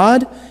wisdom of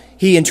God.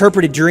 He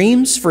interpreted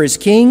dreams for his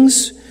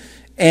kings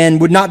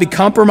and would not be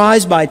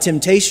compromised by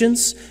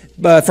temptations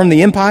from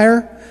the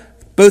empire.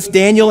 Both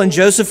Daniel and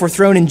Joseph were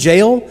thrown in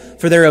jail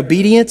for their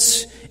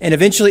obedience and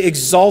eventually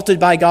exalted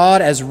by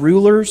God as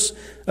rulers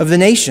of the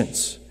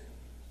nations.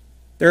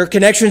 There are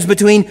connections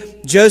between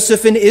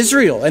Joseph and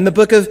Israel in the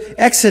book of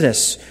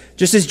Exodus.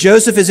 Just as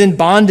Joseph is in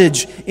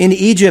bondage in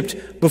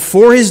Egypt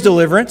before his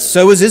deliverance,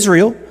 so is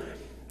Israel.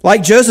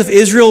 Like Joseph,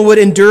 Israel would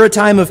endure a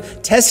time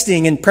of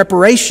testing and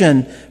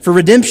preparation for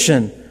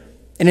redemption.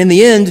 And in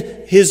the end,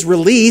 his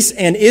release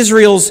and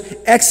Israel's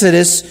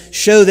exodus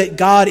show that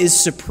God is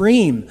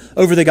supreme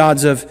over the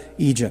gods of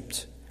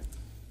Egypt.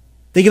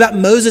 Think about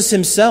Moses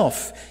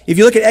himself. If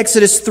you look at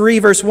Exodus 3,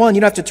 verse 1, you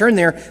don't have to turn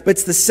there, but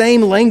it's the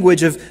same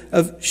language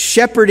of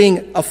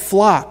shepherding a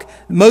flock.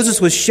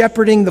 Moses was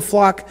shepherding the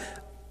flock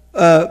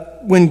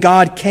when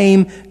God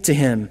came to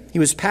him. He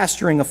was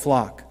pasturing a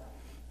flock.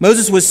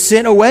 Moses was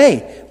sent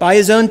away by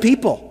his own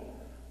people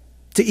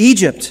to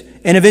Egypt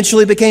and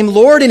eventually became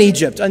Lord in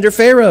Egypt under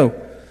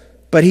Pharaoh.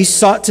 But he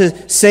sought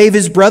to save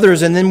his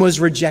brothers and then was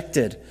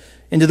rejected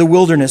into the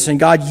wilderness. And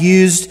God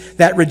used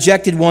that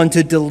rejected one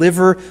to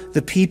deliver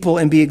the people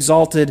and be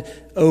exalted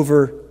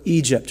over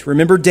Egypt.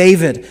 Remember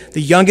David,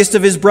 the youngest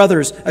of his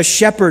brothers, a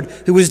shepherd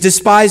who was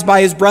despised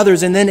by his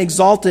brothers and then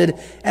exalted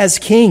as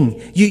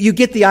king. You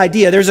get the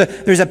idea. There's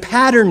a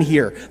pattern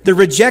here. The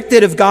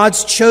rejected of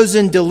God's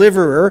chosen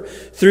deliverer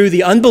through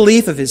the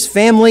unbelief of his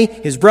family,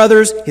 his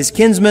brothers, his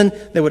kinsmen,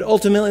 that would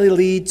ultimately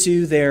lead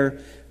to their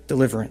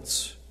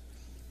deliverance.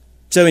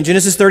 So in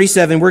Genesis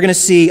 37, we're going to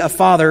see a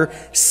father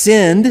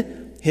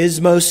send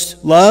his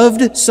most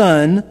loved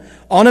son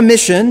on a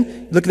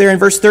mission. Look there in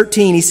verse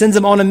 13. He sends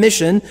him on a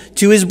mission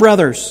to his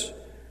brothers.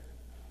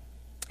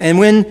 And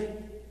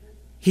when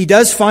he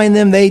does find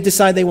them, they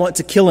decide they want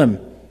to kill him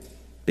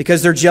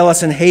because they're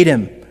jealous and hate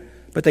him.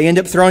 But they end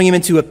up throwing him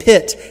into a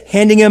pit,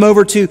 handing him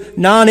over to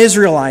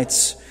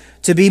non-Israelites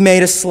to be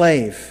made a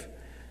slave.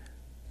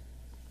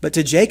 But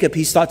to Jacob,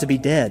 he's thought to be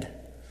dead.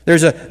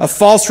 There's a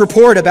false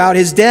report about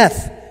his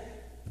death.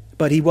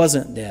 But he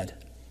wasn't dead.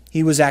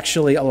 He was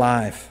actually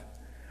alive.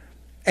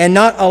 And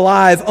not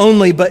alive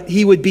only, but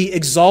he would be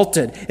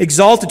exalted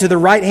to the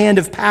right hand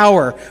of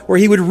power, where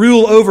he would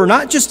rule over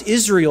not just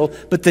Israel,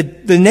 but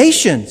the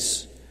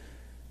nations,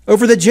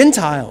 over the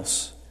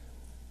Gentiles.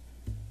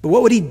 But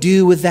what would he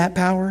do with that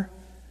power?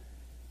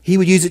 He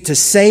would use it to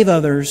save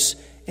others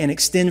and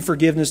extend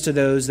forgiveness to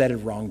those that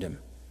had wronged him.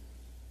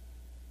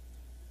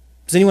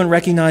 Does anyone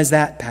recognize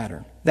that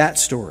pattern, that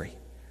story?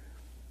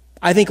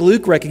 I think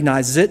Luke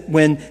recognizes it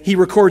when he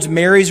records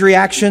Mary's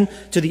reaction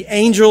to the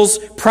angel's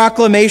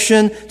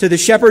proclamation to the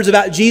shepherds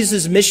about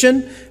Jesus'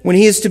 mission. When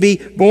he is to be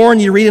born,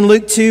 you read in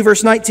Luke 2,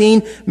 verse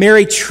 19,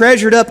 Mary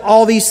treasured up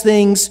all these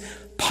things,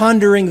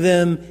 pondering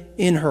them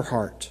in her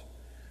heart.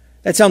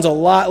 That sounds a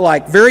lot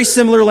like very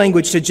similar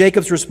language to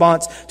Jacob's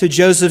response to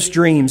Joseph's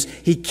dreams.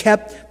 He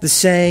kept the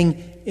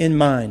saying in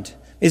mind.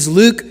 Is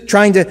Luke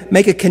trying to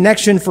make a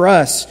connection for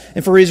us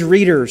and for his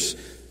readers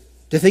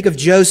to think of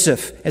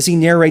Joseph as he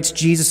narrates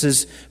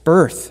Jesus'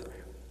 birth?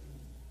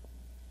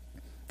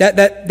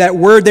 That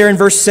word there in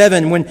verse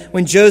 7,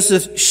 when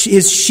Joseph,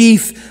 his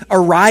sheaf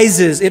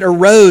arises, it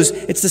arose.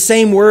 It's the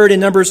same word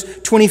in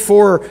Numbers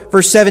 24,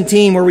 verse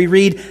 17, where we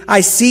read, I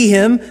see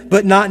him,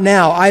 but not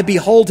now. I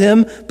behold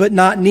him, but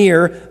not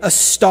near. A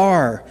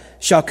star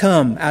shall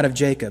come out of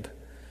Jacob,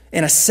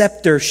 and a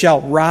scepter shall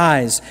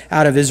rise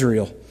out of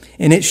Israel,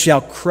 and it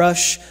shall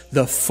crush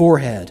the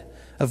forehead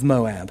of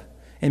Moab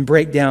and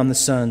break down the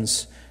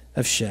sons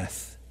of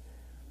Sheth.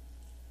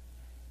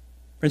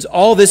 Friends,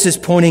 all this is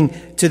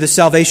pointing to the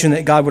salvation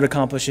that God would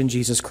accomplish in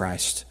Jesus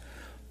Christ.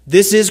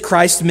 This is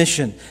Christ's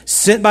mission.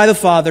 Sent by the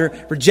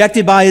Father,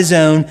 rejected by his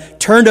own,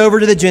 turned over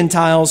to the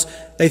Gentiles.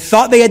 They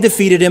thought they had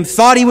defeated him,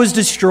 thought he was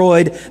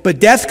destroyed, but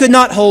death could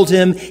not hold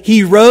him.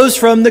 He rose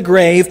from the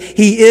grave.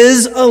 He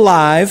is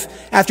alive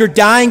after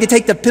dying to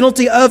take the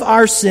penalty of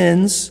our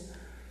sins.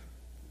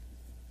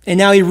 And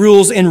now he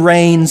rules and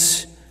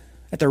reigns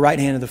at the right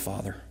hand of the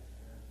Father.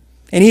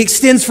 And he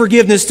extends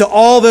forgiveness to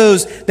all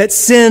those that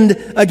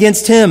sinned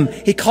against him.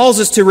 He calls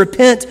us to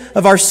repent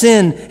of our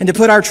sin and to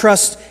put our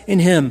trust in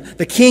him.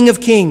 The King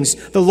of Kings,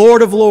 the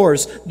Lord of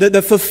Lords,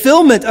 the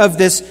fulfillment of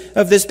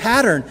this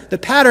pattern. The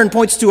pattern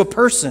points to a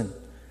person.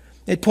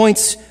 It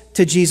points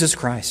to Jesus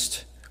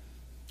Christ.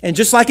 And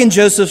just like in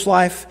Joseph's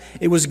life,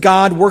 it was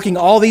God working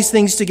all these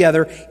things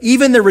together,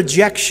 even the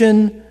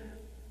rejection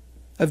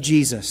of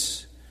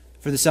Jesus,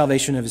 for the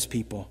salvation of his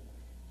people.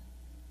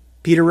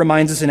 Peter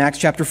reminds us in Acts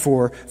chapter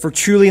 4, for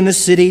truly in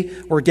this city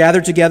were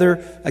gathered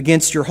together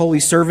against your holy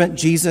servant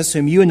Jesus,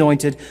 whom you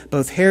anointed,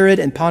 both Herod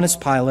and Pontius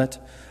Pilate,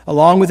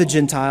 along with the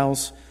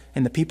Gentiles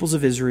and the peoples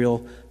of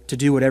Israel, to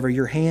do whatever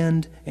your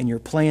hand and your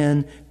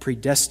plan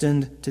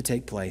predestined to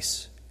take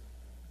place.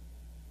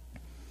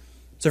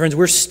 So friends,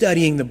 we're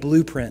studying the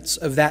blueprints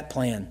of that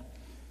plan,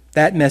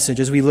 that message,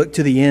 as we look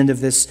to the end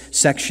of this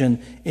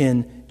section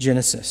in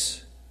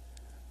Genesis.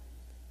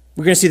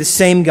 We're going to see the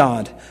same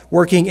God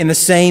working in the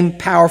same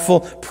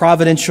powerful,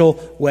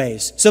 providential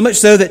ways. So much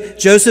so that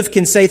Joseph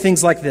can say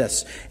things like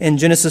this in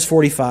Genesis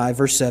 45,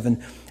 verse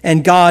 7.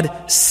 And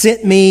God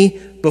sent me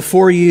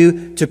before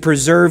you to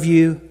preserve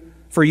you,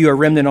 for you a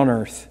remnant on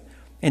earth,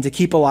 and to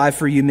keep alive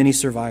for you many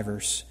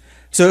survivors.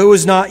 So it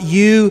was not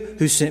you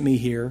who sent me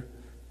here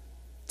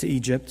to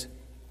Egypt,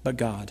 but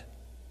God.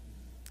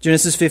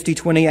 Genesis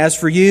 50:20. As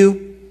for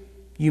you,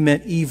 you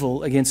meant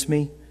evil against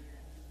me,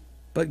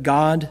 but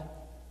God,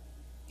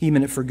 he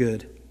meant it for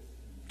good,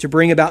 to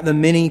bring about the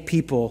many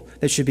people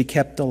that should be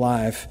kept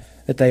alive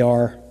that they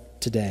are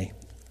today.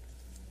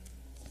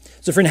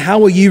 So friend, how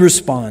will you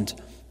respond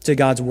to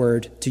God's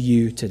word to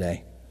you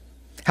today?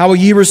 How will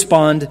you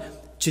respond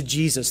to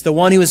Jesus, the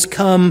one who has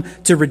come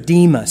to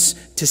redeem us,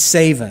 to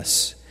save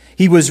us?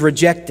 He was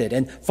rejected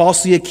and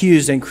falsely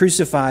accused and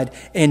crucified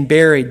and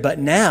buried. But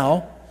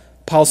now,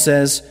 Paul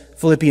says,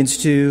 Philippians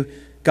 2,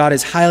 God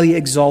has highly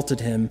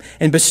exalted him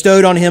and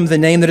bestowed on him the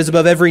name that is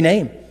above every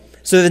name.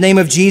 So the name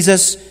of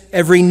Jesus,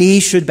 every knee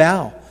should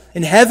bow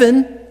in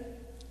heaven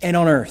and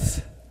on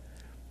earth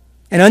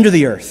and under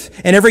the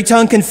earth, and every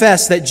tongue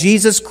confess that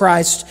Jesus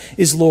Christ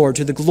is Lord,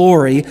 to the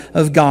glory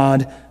of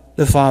God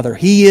the Father.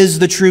 He is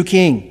the true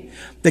King,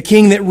 the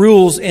King that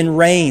rules and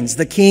reigns,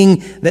 the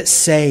King that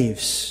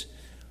saves.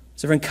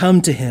 So everyone,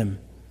 come to Him.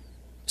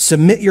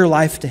 Submit your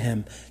life to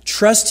Him.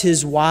 Trust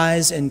His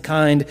wise and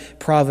kind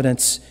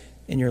providence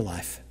in your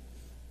life.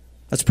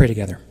 Let's pray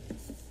together.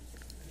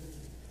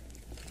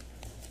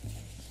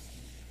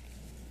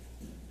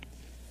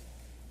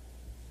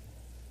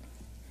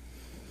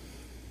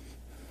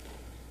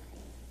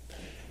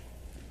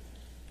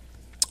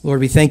 Lord,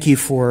 we thank You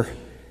for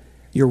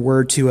Your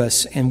word to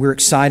us, and we're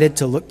excited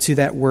to look to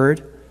that word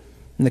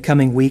in the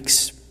coming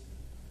weeks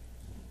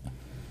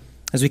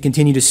as we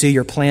continue to see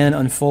Your plan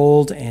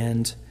unfold,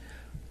 and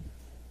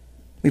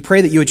we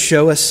pray that You would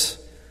show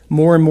us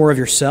more and more of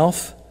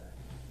Yourself.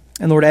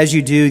 And Lord, as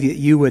You do, that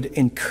You would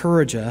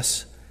encourage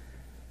us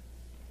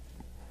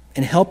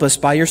and help us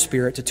by Your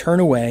Spirit to turn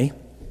away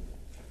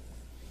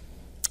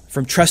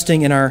from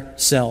trusting in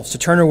ourselves, to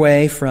turn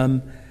away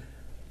from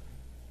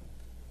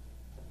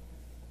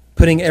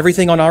putting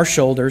everything on our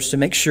shoulders to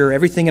make sure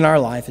everything in our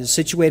life is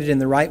situated in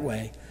the right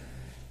way.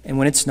 And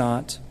when it's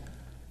not,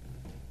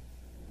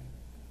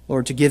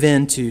 Lord, to give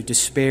in to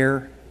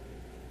despair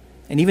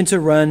and even to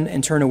run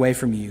and turn away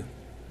from You.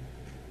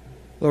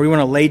 Lord, we want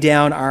to lay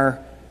down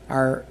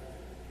our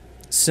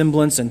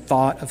semblance and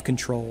thought of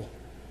control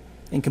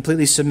and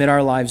completely submit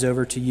our lives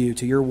over to You,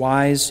 to Your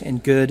wise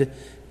and good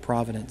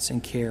providence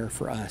and care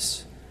for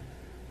us.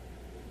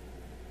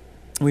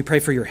 And we pray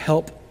for Your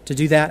help to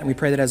do that, and we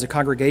pray that as a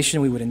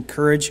congregation we would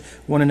encourage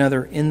one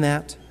another in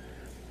that,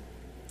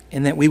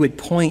 and that we would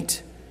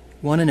point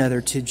one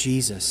another to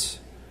Jesus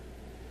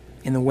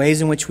in the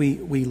ways in which we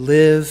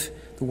live,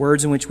 the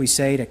words in which we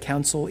say to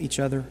counsel each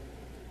other.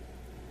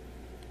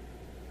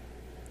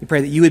 We pray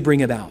that You would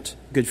bring about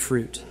good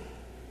fruit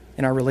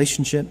in our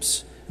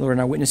relationships, Lord, in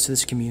our witness to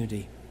this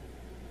community.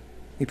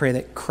 We pray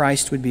that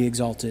Christ would be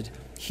exalted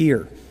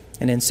here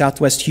and in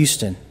Southwest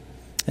Houston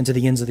and to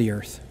the ends of the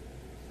earth.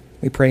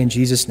 We pray in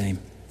Jesus' name.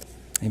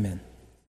 Amen.